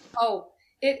 right? Oh,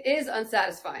 it is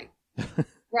unsatisfying.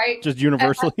 Right. Just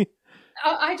universally.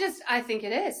 I think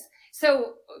it is.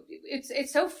 So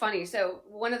it's so funny. So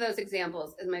one of those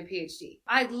examples is my PhD.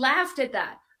 I laughed at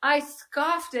that. I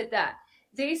scoffed at that.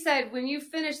 They said, when you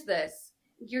finish this,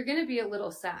 you're going to be a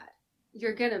little sad.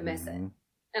 You're going to miss it.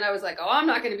 And I was like, oh, I'm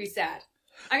not going to be sad.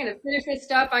 I'm going to finish this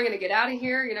stuff. I'm going to get out of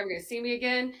here. You're never going to see me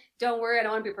again. Don't worry. I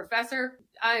don't want to be a professor.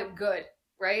 I am good.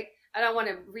 Right. I don't want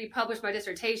to republish my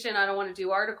dissertation. I don't want to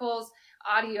do articles.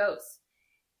 Adios.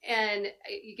 And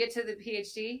you get to the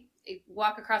PhD, you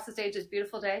walk across the stage, this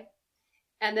beautiful day.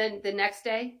 And then the next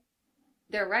day,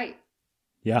 they're right.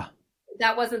 Yeah.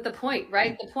 That wasn't the point,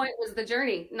 right? The point was the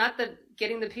journey, not the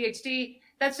getting the PhD.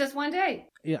 That's just one day.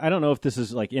 Yeah, I don't know if this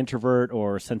is like introvert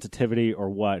or sensitivity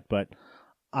or what, but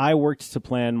I worked to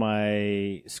plan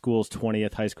my school's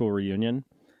 20th high school reunion.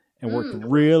 and worked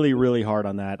really, really hard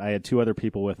on that. I had 2 other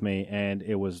people with me, and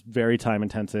it was very time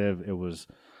intensive. It was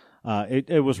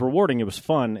it was rewarding. It was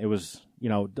fun. It was,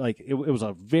 it was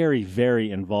a very,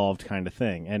 very involved kind of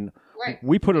thing. And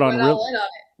we put it on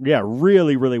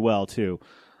really, really well too.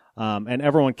 And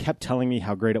everyone kept telling me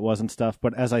how great it was and stuff.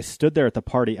 But as I stood there at the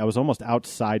party, I was almost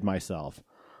outside myself.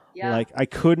 Yeah. Like, I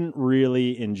couldn't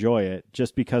really enjoy it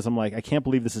just because I'm like, I can't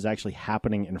believe this is actually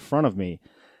happening in front of me.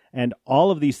 And all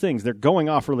of these things, they're going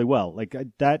off really well. Like,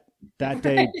 that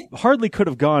day hardly could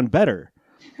have gone better.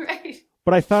 Right.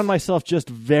 But I found myself just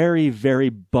very, very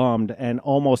bummed and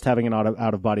almost having an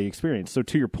out-of-body experience. So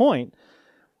to your point,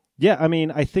 yeah, I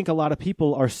mean, I think a lot of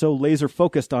people are so laser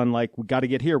focused on, like, we got to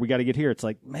get here. It's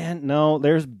like, man, no,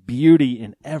 there's beauty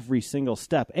in every single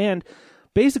step. And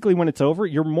basically, when it's over,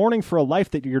 you're mourning for a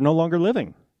life that you're no longer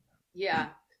living. Yeah,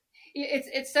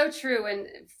 it's so true. And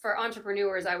for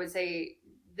entrepreneurs, I would say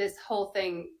this whole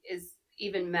thing is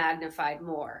even magnified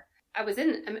more. I was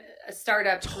in a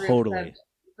startup group. Totally.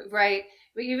 Right.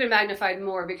 But even magnified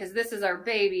more because this is our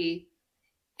baby.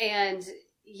 And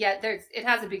yet it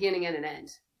has a beginning and an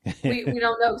end. We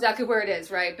don't know exactly where it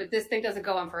is, right? But this thing doesn't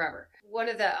go on forever. One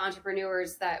of the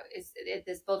entrepreneurs that is at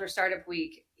this Builder Startup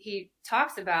Week, he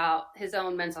talks about his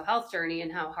own mental health journey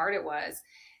and how hard it was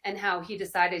and how he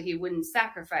decided he wouldn't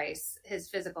sacrifice his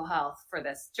physical health for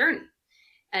this journey.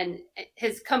 And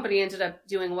his company ended up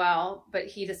doing well, but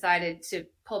he decided to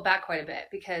pull back quite a bit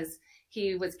because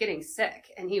he was getting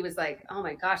sick and he was like, oh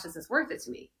my gosh, is this worth it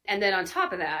to me? And then on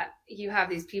top of that, you have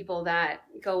these people that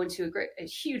go into a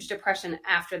huge depression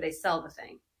after they sell the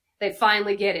thing. They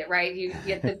finally get it, right? You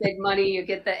get the big money, you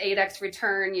get the 8x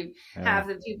return, you have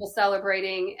the people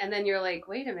celebrating. And then you're like,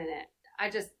 wait a minute, I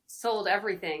just sold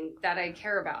everything that I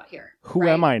care about here. Who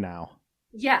am I now?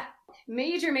 Yeah.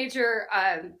 Major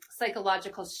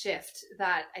psychological shift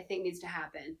that I think needs to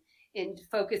happen in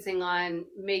focusing on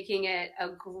making it a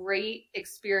great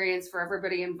experience for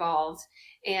everybody involved.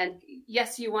 And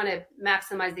yes, you want to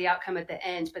maximize the outcome at the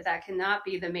end, but that cannot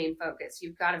be the main focus.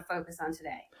 You've got to focus on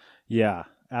today. Yeah,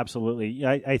 absolutely.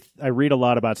 I read a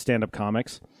lot about stand-up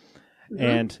comics,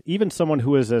 and even someone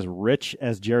who is as rich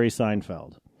as Jerry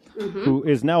Seinfeld, who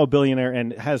is now a billionaire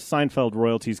and has Seinfeld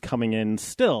royalties coming in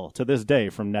still to this day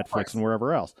from Netflix and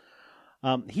wherever else.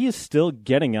 He is still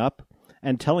getting up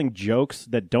and telling jokes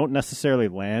that don't necessarily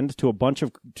land to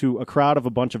a crowd of a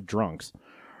bunch of drunks,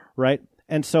 right?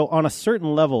 And so on a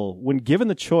certain level, when given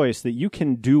the choice that you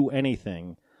can do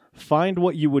anything, find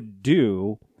what you would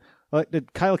do.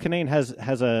 Kyle Kinane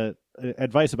has a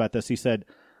advice about this. He said,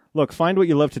 look, find what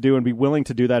you love to do and be willing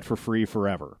to do that for free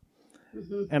forever.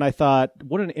 And I thought,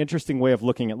 what an interesting way of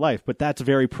looking at life. But that's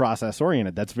very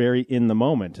process-oriented. That's very in the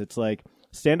moment. It's like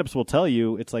stand-ups will tell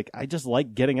you, it's like, I just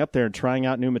like getting up there and trying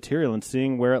out new material and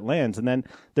seeing where it lands. And then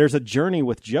there's a journey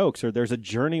with jokes, or there's a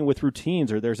journey with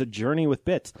routines, or there's a journey with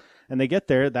bits. And they get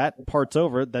there, that part's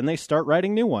over, then they start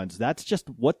writing new ones. That's just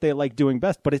what they like doing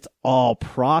best. But it's all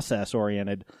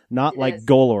process-oriented, not like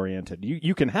goal-oriented.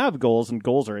 You can have goals, and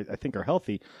goals are, I think, are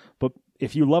healthy. But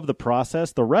if you love the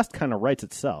process, the rest kind of writes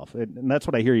itself. And that's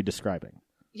what I hear you describing.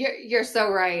 You're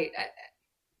so right.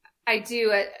 I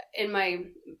do it in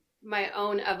my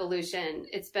own evolution.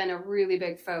 It's been a really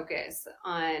big focus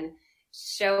on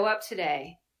show up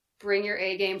today, bring your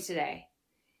A game today,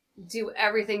 do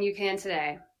everything you can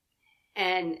today,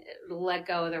 and let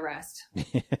go of the rest.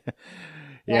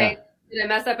 Right? Did I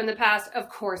mess up in the past? Of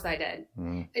course I did.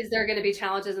 Is there going to be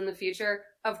challenges in the future?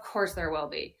 Of course there will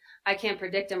be. I can't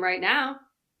predict them right now.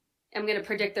 I'm going to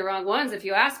predict the wrong ones. If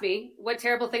you ask me, what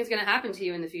terrible thing's going to happen to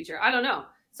you in the future? I don't know.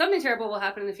 Something terrible will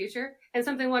happen in the future, and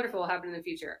something wonderful will happen in the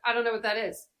future. I don't know what that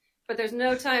is, but there's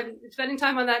no time spending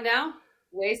time on that now,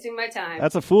 wasting my time.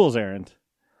 That's a fool's errand.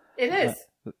 It is.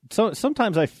 So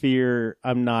sometimes I fear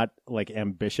I'm not like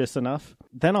ambitious enough.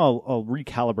 Then I'll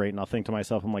recalibrate and I'll think to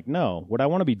myself, I'm like, no, what I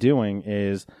want to be doing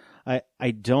is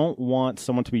I don't want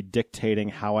someone to be dictating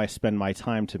how I spend my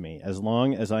time to me. As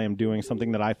long as I am doing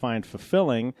something that I find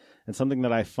fulfilling and something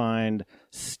that I find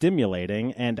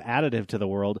stimulating and additive to the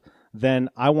world, then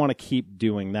I want to keep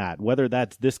doing that. Whether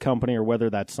that's this company or whether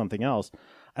that's something else,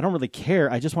 I don't really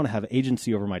care. I just want to have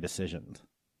agency over my decisions.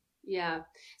 Yeah.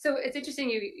 So it's interesting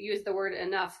you use the word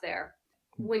enough there.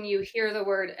 When you hear the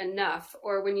word enough,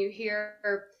 or when you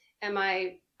hear, am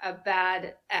I a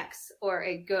bad X or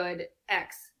a good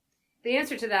X? The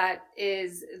answer to that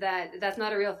is that that's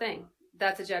not a real thing.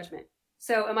 That's a judgment.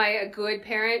 So am I a good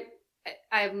parent?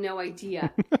 I have no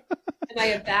idea. Am I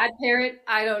a bad parent?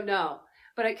 I don't know.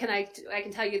 But I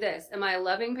can tell you this. Am I a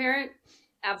loving parent?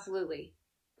 Absolutely.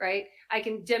 Right? I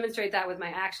can demonstrate that with my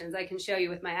actions. I can show you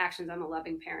with my actions I'm a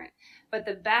loving parent. But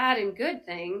the bad and good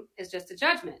thing is just a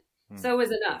judgment. So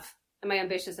is enough. Am I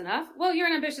ambitious enough? Well, you're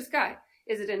an ambitious guy.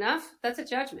 Is it enough? That's a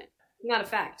judgment, not a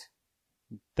fact.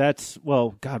 That's,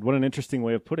 well, God, what an interesting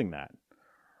way of putting that.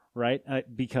 Right?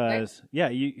 Because,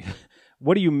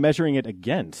 what are you measuring it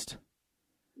against?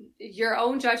 Your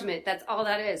own judgment. That's all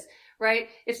that is, right?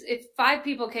 If 5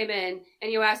 people came in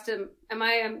and you asked them, am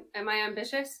I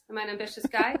ambitious? Am I an ambitious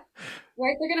guy?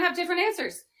 Right? They're going to have different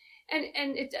answers. And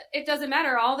it doesn't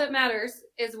matter. All that matters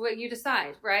is what you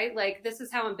decide, right? Like, this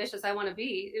is how ambitious I want to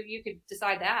be. You could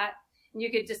decide that, and you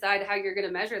could decide how you're going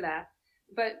to measure that.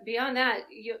 But beyond that,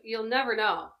 you'll never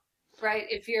know, right?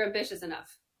 If you're ambitious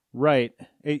enough. Right.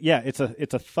 It's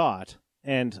a thought.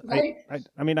 And right?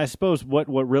 I suppose what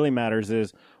really matters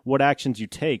is what actions you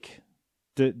take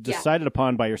decided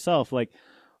upon by yourself. Like,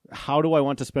 how do I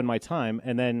want to spend my time?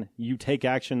 And then you take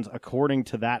actions according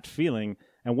to that feeling.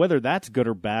 And whether that's good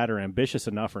or bad or ambitious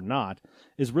enough or not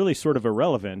is really sort of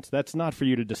irrelevant. That's not for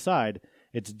you to decide.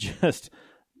 It's just,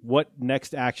 what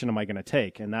next action am I going to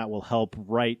take? And that will help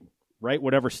write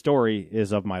whatever story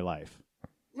is of my life.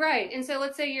 Right. And so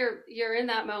let's say you're in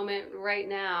that moment right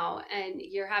now and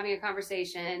you're having a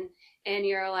conversation and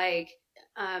you're like,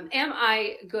 am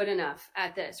I good enough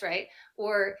at this? Right.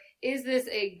 Or is this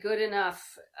a good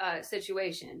enough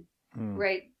situation?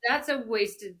 Right. That's a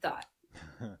wasted thought.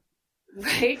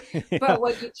 Right. But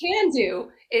what you can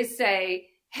do is say,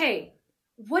 hey,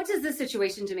 what does this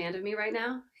situation demand of me right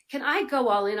now? Can I go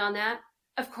all in on that?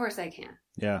 Of course I can.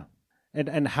 Yeah.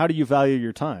 And how do you value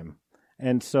your time?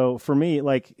 And so for me,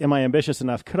 like, am I ambitious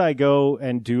enough? Could I go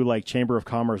and do like Chamber of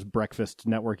Commerce breakfast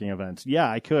networking events? Yeah,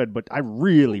 I could, but I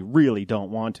really, really don't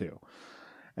want to.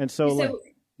 And so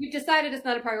you've decided it's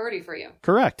not a priority for you.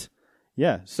 Correct.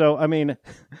 Yeah. So, I mean,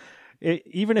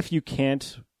 even if you're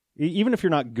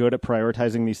not good at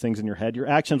prioritizing these things in your head, your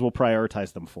actions will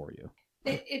prioritize them for you.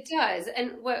 It does.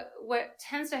 And what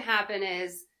tends to happen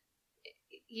is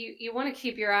you want to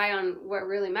keep your eye on what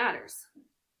really matters.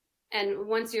 And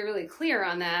once you're really clear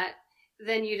on that,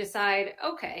 then you decide,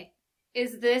 okay,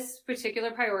 is this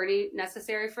particular priority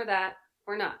necessary for that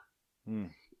or not?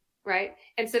 Right.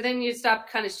 And so then you stop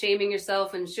kind of shaming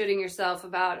yourself and shooting yourself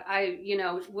about,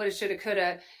 woulda, shoulda,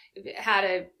 coulda, had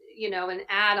an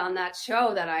ad on that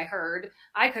show that I heard.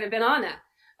 I could have been on that.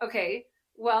 Okay.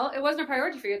 Well, it wasn't a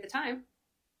priority for you at the time.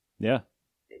 Yeah.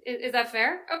 Is that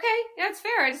fair? Okay. Yeah, it's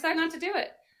fair. I decided not to do it.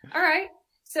 All right.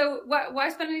 So why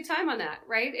spend any time on that,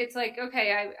 right? It's like,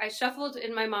 okay, I shuffled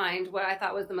in my mind what I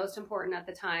thought was the most important at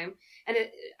the time. And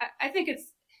I think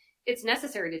it's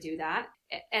necessary to do that.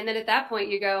 And then at that point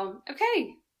you go,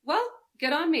 okay, well,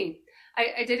 good on me.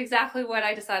 I did exactly what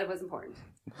I decided was important.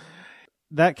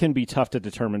 That can be tough to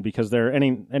determine because there are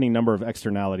any number of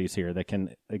externalities here that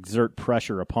can exert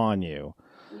pressure upon you.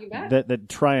 You bet. That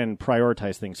try and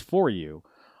prioritize things for you.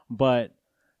 But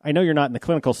I know you're not in the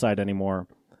clinical side anymore.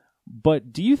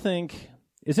 But do you think,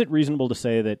 is it reasonable to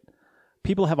say that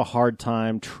people have a hard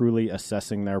time truly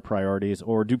assessing their priorities,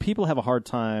 or do people have a hard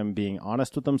time being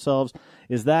honest with themselves?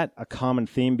 Is that a common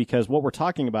theme? Because what we're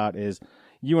talking about is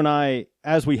you and I,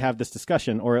 as we have this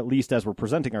discussion, or at least as we're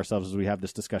presenting ourselves as we have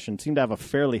this discussion, seem to have a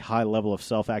fairly high level of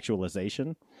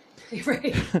self-actualization.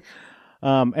 Right.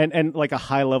 And like a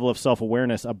high level of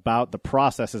self-awareness about the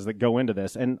processes that go into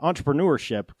this. And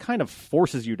entrepreneurship kind of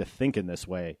forces you to think in this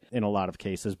way in a lot of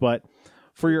cases. But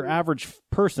for your average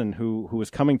person who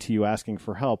is coming to you asking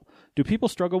for help, do people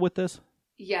struggle with this?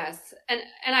 Yes. And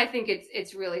I think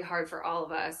it's really hard for all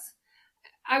of us.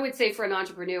 I would say for an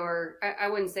entrepreneur, I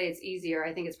wouldn't say it's easier.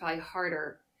 I think it's probably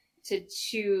harder to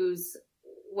choose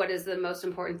what is the most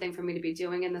important thing for me to be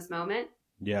doing in this moment.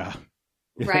 Yeah.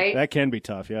 Right? That can be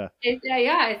tough, yeah.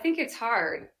 I think it's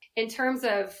hard. In terms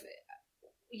of,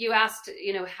 you asked,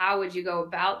 how would you go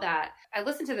about that? I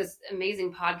listened to this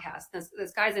amazing podcast.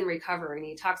 This guy's in recovery, and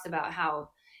he talks about how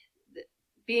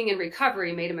being in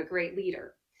recovery made him a great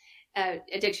leader,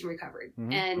 addiction recovery.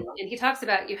 Mm-hmm. And he talks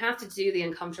about you have to do the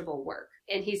uncomfortable work.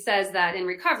 And he says that in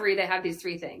recovery, they have these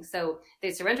 3 things. So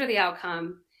they surrender the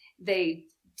outcome, they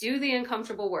do the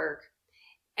uncomfortable work,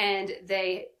 and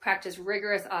they practice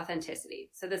rigorous authenticity.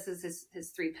 So this is his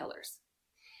 3 pillars.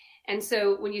 And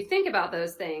so when you think about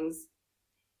those things,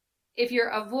 if you're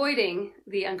avoiding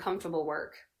the uncomfortable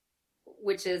work,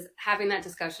 which is having that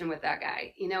discussion with that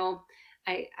guy,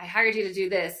 I hired you to do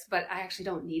this, but I actually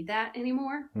don't need that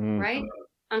anymore, right?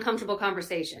 Uncomfortable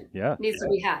conversation needs to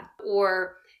be had.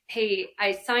 Or, hey,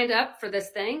 I signed up for this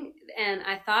thing and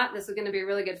I thought this was going to be a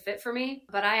really good fit for me,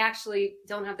 but I actually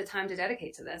don't have the time to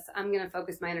dedicate to this. I'm going to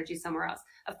focus my energy somewhere else.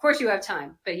 Of course you have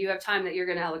time, but you have time that you're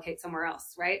going to allocate somewhere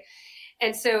else, right?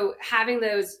 And so having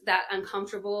those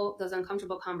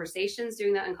uncomfortable conversations,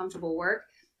 doing that uncomfortable work,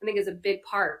 I think is a big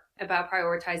part about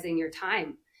prioritizing your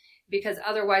time, because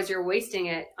otherwise you're wasting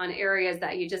it on areas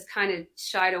that you just kind of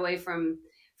shied away from,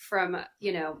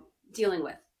 dealing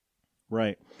with.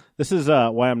 Right. This is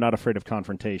why I'm not afraid of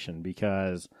confrontation,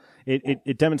 because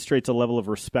it demonstrates a level of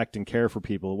respect and care for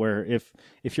people, where if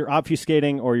you're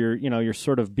obfuscating or you're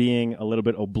sort of being a little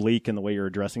bit oblique in the way you're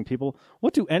addressing people,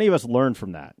 what do any of us learn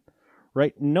from that?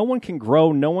 Right? No one can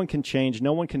grow, no one can change,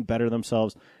 no one can better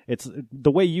themselves. It's the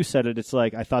way you said it. It's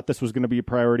like, I thought this was going to be a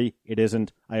priority. It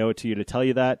isn't. I owe it to you to tell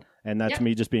you that. And that's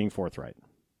me just being forthright.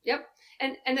 Yep.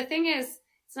 And the thing is,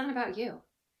 it's not about you.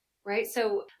 Right.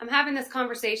 So I'm having this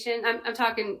conversation. I'm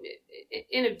talking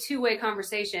in a two-way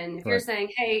conversation. If you're saying,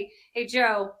 Hey,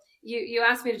 Joe, you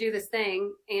asked me to do this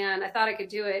thing and I thought I could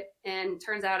do it, and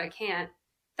turns out I can't.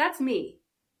 That's me.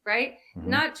 Right. Mm-hmm.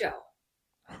 Not Joe.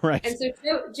 Right. And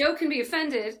so Joe can be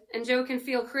offended, and Joe can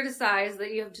feel criticized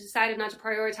that you have decided not to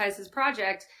prioritize his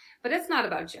project, but it's not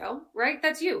about Joe, right?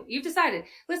 That's you. You've decided,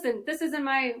 listen, this isn't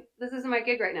my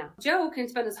gig right now. Joe can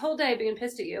spend his whole day being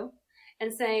pissed at you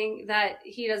and saying that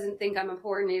he doesn't think I'm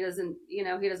important. He doesn't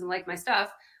like my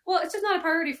stuff. Well, it's just not a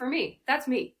priority for me. That's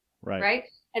me. Right. Right.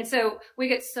 And so we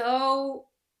get so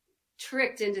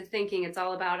tricked into thinking it's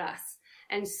all about us,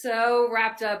 and so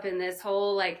wrapped up in this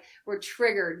whole, like, we're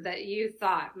triggered that you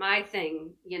thought my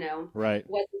thing, right,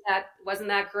 wasn't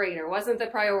that great, or wasn't the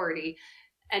priority.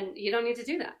 And you don't need to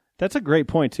do that. That's a great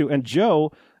point too. And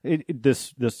Joe,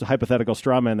 this hypothetical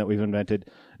straw man that we've invented,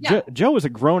 Joe is a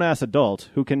grown-ass adult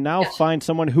who can now find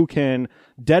someone who can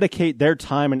dedicate their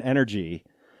time and energy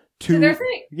to their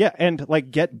thing. Yeah, and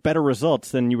like get better results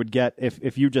than you would get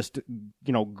if you just,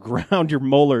 ground your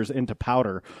molars into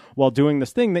powder while doing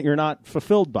this thing that you're not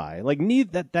fulfilled by. Like,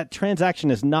 that transaction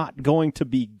is not going to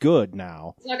be good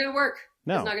now. It's not going to work.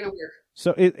 No. It's not going to work.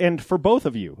 So and for both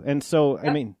of you. And so, I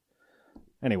mean,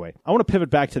 anyway, I want to pivot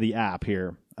back to the app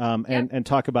here and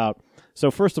talk about,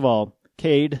 so first of all,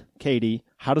 CADEY,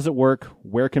 how does it work?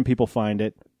 Where can people find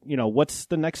it? What's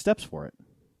the next steps for it?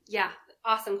 Yeah,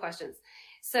 awesome questions.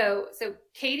 So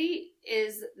CADEY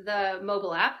is the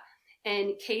mobile app,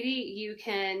 and CADEY, you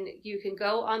can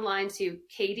go online to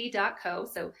cadey.co,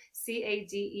 so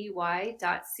CADEY.co,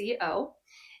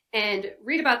 and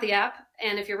read about the app.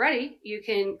 And if you're ready, you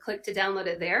can click to download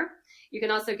it there. You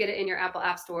can also get it in your Apple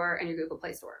App Store and your Google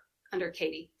Play Store under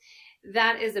CADEY.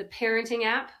 That is a parenting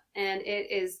app, and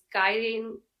it is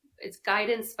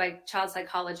guidance by child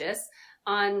psychologists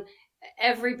on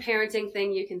every parenting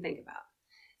thing you can think about.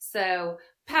 So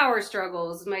power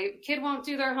struggles, my kid won't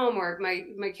do their homework, my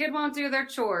kid won't do their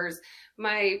chores,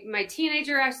 my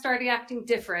teenager started acting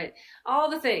different, all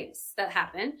the things that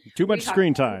happen. Too much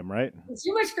screen time, right?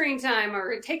 Too much screen time,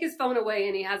 or take his phone away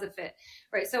and he has a fit,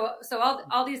 right? So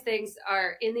all these things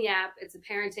are in the app. It's a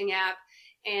parenting app,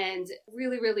 and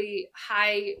really, really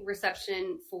high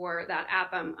reception for that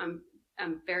app. I'm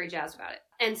very jazzed about it.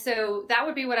 And so that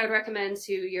would be what I would recommend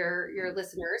to your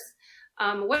listeners.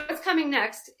 What's coming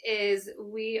next is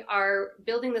we are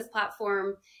building this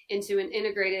platform into an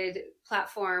integrated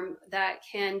platform that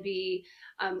can be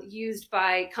used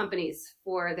by companies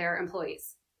for their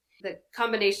employees. The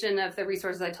combination of the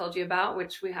resources I told you about,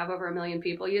 which we have over 1 million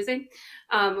people using,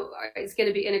 is going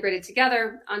to be integrated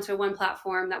together onto one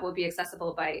platform that will be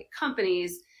accessible by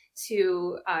companies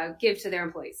to give to their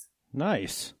employees.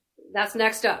 Nice. That's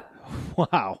next up.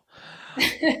 Wow.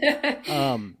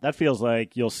 That feels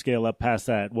like you'll scale up past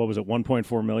that. What was it?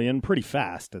 1.4 million pretty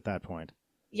fast at that point.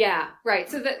 Yeah, right.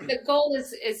 So the goal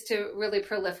is to really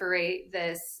proliferate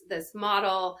this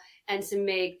model and to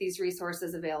make these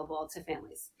resources available to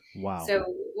families. Wow. So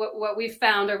what we've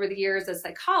found over the years as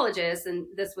psychologists, and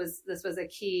this was a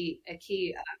key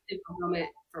moment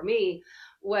for me,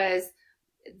 was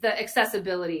the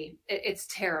accessibility. It's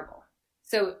terrible.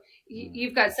 So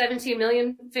you've got 17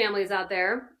 million families out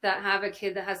there that have a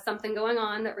kid that has something going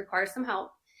on that requires some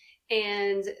help.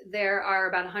 And there are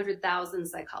about 100,000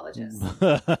 psychologists.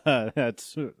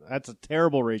 That's a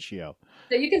terrible ratio.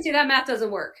 So you can see that math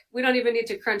doesn't work. We don't even need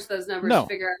to crunch those numbers to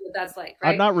figure out what that's like,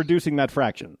 right? I'm not reducing that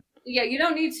fraction. Yeah, you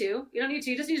don't need to.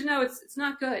 You just need to know it's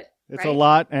not good. It's a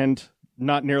lot and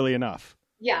not nearly enough.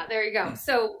 Yeah, there you go.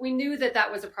 So we knew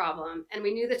that was a problem, and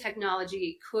we knew the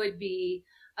technology could be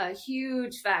a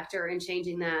huge factor in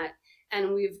changing that.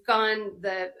 And we've gone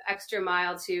the extra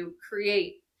mile to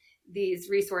create these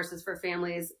resources for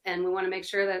families, and we want to make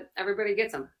sure that everybody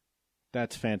gets them.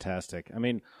 That's fantastic. I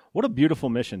mean, what a beautiful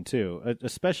mission too,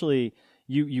 especially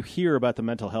you hear about the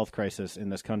mental health crisis in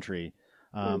this country,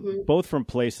 both from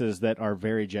places that are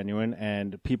very genuine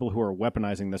and people who are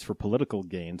weaponizing this for political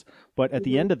gains. But at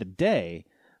the end of the day,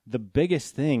 the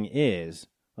biggest thing is,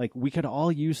 Like, we could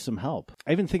all use some help.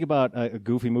 I even think about a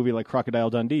goofy movie like Crocodile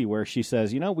Dundee, where she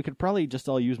says, we could probably just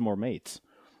all use more mates.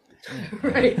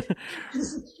 Right.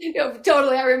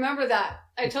 Totally. I remember that.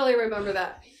 I totally remember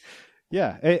that.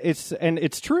 Yeah,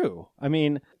 it's true. I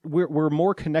mean, we're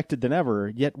more connected than ever,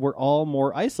 yet we're all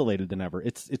more isolated than ever.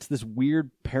 It's this weird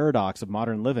paradox of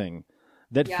modern living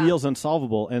that feels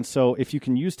unsolvable. And so if you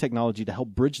can use technology to help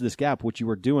bridge this gap, which you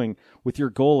are doing with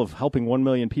your goal of helping 1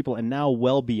 million people and now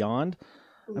well beyond,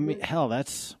 I mean, hell,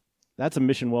 that's a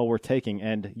mission well worth taking,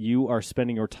 and you are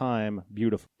spending your time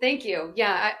beautiful. Thank you.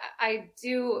 Yeah, I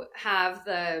do have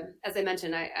as I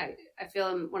mentioned, I feel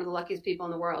I'm one of the luckiest people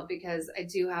in the world because I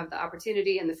do have the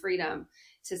opportunity and the freedom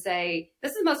to say,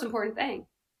 this is the most important thing.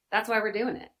 That's why we're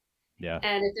doing it. Yeah.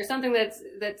 And if there's something that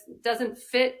doesn't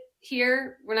fit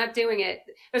here, we're not doing it.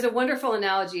 There's a wonderful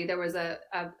analogy. There was a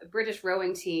British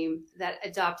rowing team that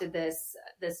adopted this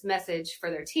message for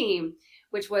their team,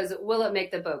 which was, will it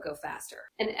make the boat go faster?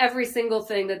 And every single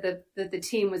thing that the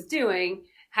team was doing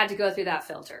had to go through that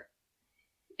filter.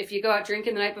 If you go out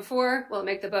drinking the night before, will it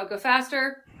make the boat go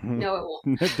faster? No, it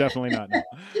won't. Definitely not. No.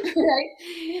 Right?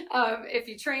 If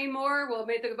you train more, will it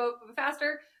make the boat go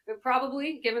faster?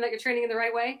 Probably, given that you're training in the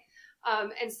right way.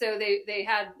 And so they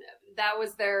had, that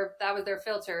was their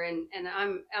filter. And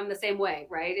I'm the same way,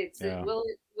 right? It's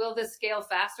will this scale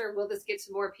faster? Will this get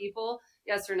to more people?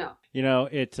 Yes or no?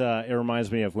 It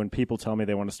reminds me of when people tell me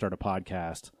they want to start a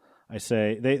podcast. I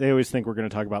say, they always think we're going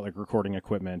to talk about like recording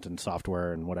equipment and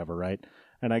software and whatever, right?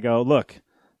 And I go, look,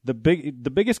 the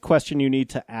biggest question you need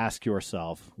to ask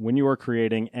yourself when you are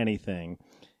creating anything,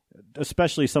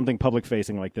 especially something public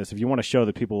facing like this, if you want to show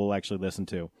that people will actually listen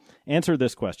to, answer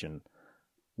this question.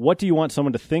 What do you want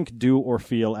someone to think, do, or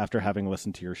feel after having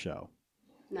listened to your show?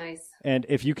 Nice. And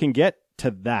if you can get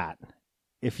to that,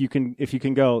 if you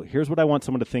can go, here's what I want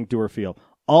someone to think, do, or feel,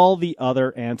 all the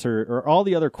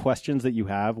other questions that you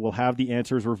have will have the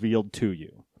answers revealed to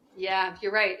you. Yeah,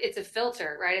 you're right. It's a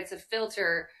filter, right? It's a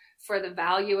filter for the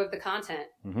value of the content.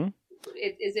 Mm-hmm.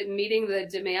 Is it meeting the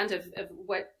demand of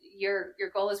what your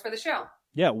goal is for the show?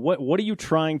 Yeah. What are you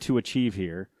trying to achieve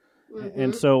here? Mm-hmm.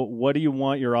 And so what do you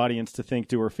want your audience to think,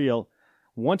 do, or feel?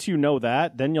 Once you know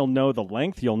that, then you'll know the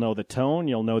length, you'll know the tone,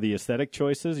 you'll know the aesthetic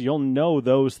choices, you'll know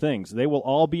those things. They will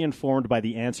all be informed by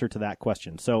the answer to that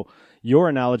question. So your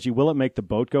analogy, will it make the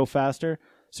boat go faster?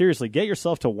 Seriously, get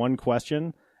yourself to one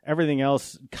question. Everything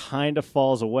else kind of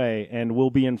falls away and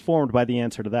will be informed by the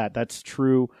answer to that. That's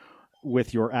true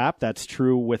with your app. That's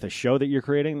true with a show that you're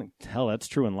creating. Hell, that's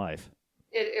true in life.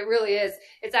 It really is.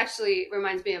 It's actually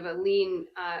reminds me of a lean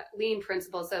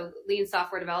principle. So lean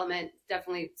software development,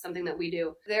 definitely something that we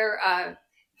do. Their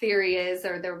theory is,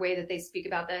 or their way that they speak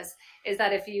about this, is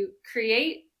that if you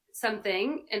create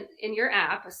something in your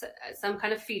app, some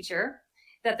kind of feature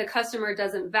that the customer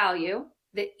doesn't value,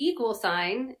 the equal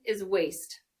sign is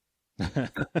waste.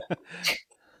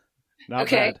 Not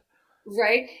bad.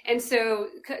 Right. And so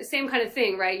same kind of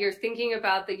thing, right? You're thinking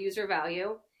about the user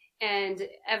value. And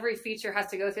every feature has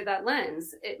to go through that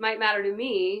lens. It might matter to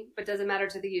me, but doesn't matter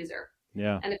to the user.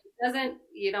 Yeah. And if it doesn't,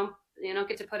 you don't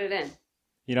get to put it in.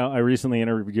 I recently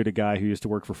interviewed a guy who used to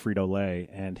work for Frito-Lay,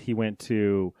 and he went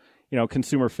to,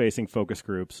 consumer-facing focus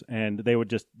groups, and they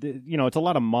would just, it's a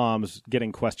lot of moms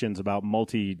getting questions about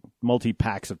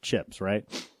multi-packs of chips, right?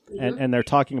 Mm-hmm. And they're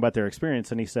talking about their experience,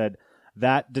 and he said,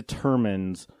 that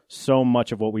determines so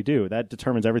much of what we do. That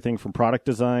determines everything from product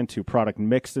design to product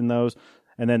mix in those.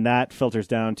 And then that filters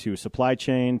down to supply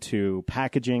chain, to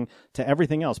packaging, to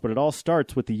everything else. But it all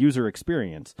starts with the user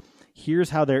experience. Here's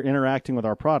how they're interacting with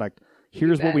our product.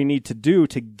 Here's what we need to do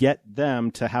to get them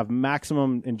to have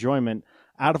maximum enjoyment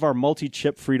out of our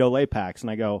multi-chip Frito-Lay packs. And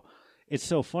I go, it's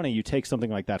so funny. You take something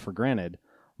like that for granted,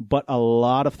 but a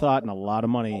lot of thought and a lot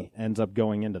of money ends up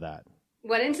going into that.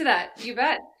 Went into that, you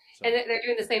bet. So. And they're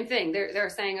doing the same thing. They're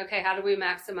saying, okay, how do we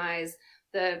maximize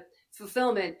the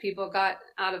fulfillment people got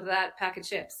out of that pack of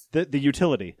chips? The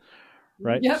utility,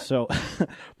 right? Yep. So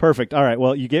perfect. All right.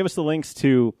 Well, you gave us the links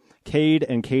to CADEY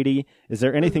and CADEY. Is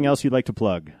there anything else you'd like to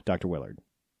plug, Dr. Willard?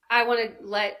 I want to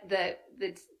let the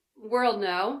world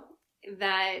know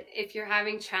that if you're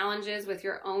having challenges with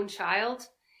your own child,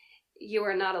 you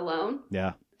are not alone.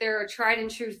 Yeah. There are tried and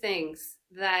true things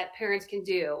that parents can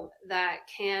do that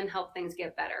can help things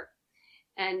get better.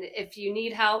 And if you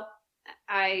need help,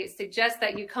 I suggest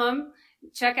that you come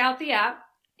check out the app,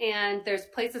 and there's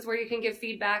places where you can give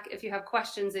feedback. If you have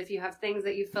questions, if you have things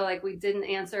that you feel like we didn't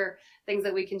answer, things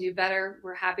that we can do better,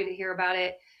 we're happy to hear about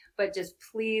it. But just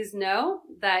please know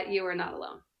that you are not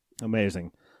alone.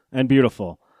 Amazing and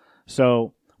beautiful.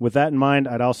 So With that in mind,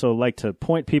 I'd also like to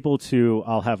point people to,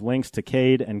 I'll have links to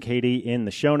CADE and CADEY in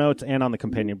the show notes and on the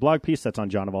companion blog piece. That's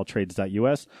on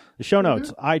johnofalltrades.us. The show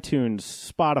notes, iTunes,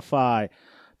 Spotify,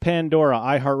 Pandora,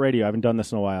 iHeartRadio. I haven't done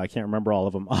this in a while. I can't remember all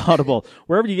of them. Audible.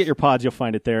 Wherever you get your pods, you'll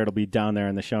find it there. It'll be down there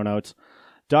in the show notes.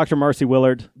 Dr. Marcy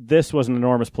Willard, this was an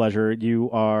enormous pleasure.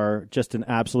 You are just an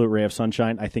absolute ray of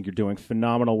sunshine. I think you're doing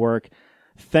phenomenal work.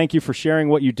 Thank you for sharing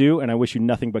what you do, and I wish you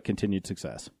nothing but continued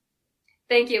success.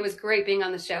 Thank you. It was great being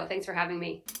on the show. Thanks for having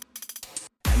me.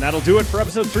 And that'll do it for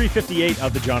episode 358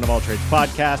 of the John of All Trades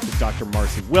podcast with Dr.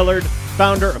 Marcy Willard,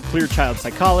 founder of Clear Child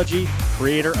Psychology,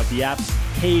 creator of the apps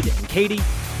CADE and CADEY.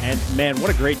 And man, what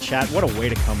a great chat. What a way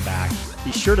to come back.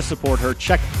 Be sure to support her.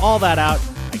 Check all that out.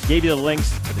 I gave you the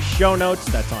links to the show notes.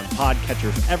 That's on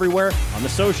podcatchers everywhere. On the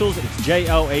socials, it's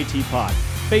JOAT Pod.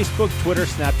 Facebook, Twitter,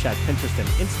 Snapchat, Pinterest, and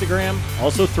Instagram.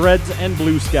 Also Threads and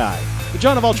Blue Sky. The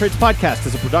John of All Trades podcast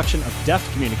is a production of Deft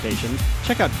Communications.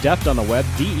 Check out Deft on the web,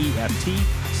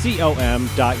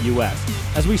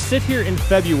 DEFTCOM.us. As we sit here in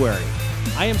February,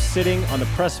 I am sitting on the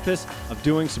precipice of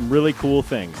doing some really cool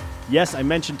things. Yes, I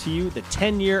mentioned to you the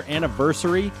 10-year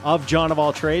anniversary of John of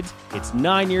All Trades. It's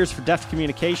 9 years for Deft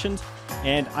Communications,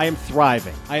 and I am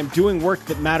thriving. I am doing work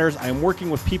that matters. I am working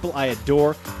with people I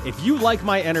adore. If you like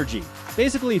my energy,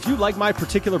 basically, if you like my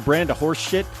particular brand of horse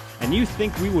shit, and you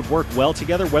think we would work well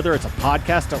together, whether it's a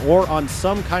podcast or on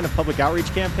some kind of public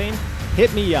outreach campaign,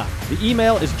 hit me up. The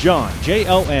email is John,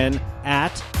 Jon,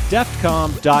 at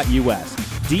deftcom.us,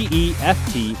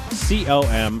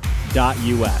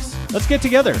 DEFTCOM.us. Let's get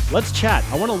together. Let's chat.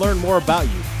 I want to learn more about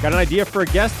you. Got an idea for a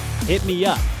guest? Hit me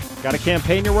up. Got a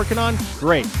campaign you're working on?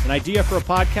 Great. An idea for a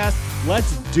podcast?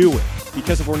 Let's do it.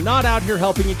 Because if we're not out here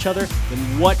helping each other,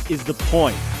 then what is the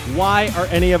point? Why are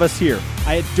any of us here?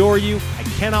 I adore you. I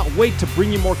cannot wait to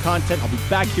bring you more content. I'll be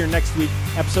back here next week.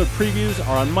 Episode previews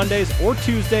are on Mondays or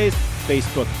Tuesdays.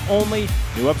 Facebook only.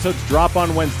 New episodes drop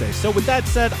on Wednesdays. So with that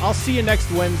said, I'll see you next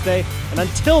Wednesday. And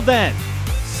until then,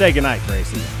 say goodnight,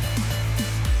 Gracie.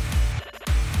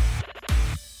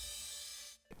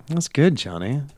 That's good, Johnny.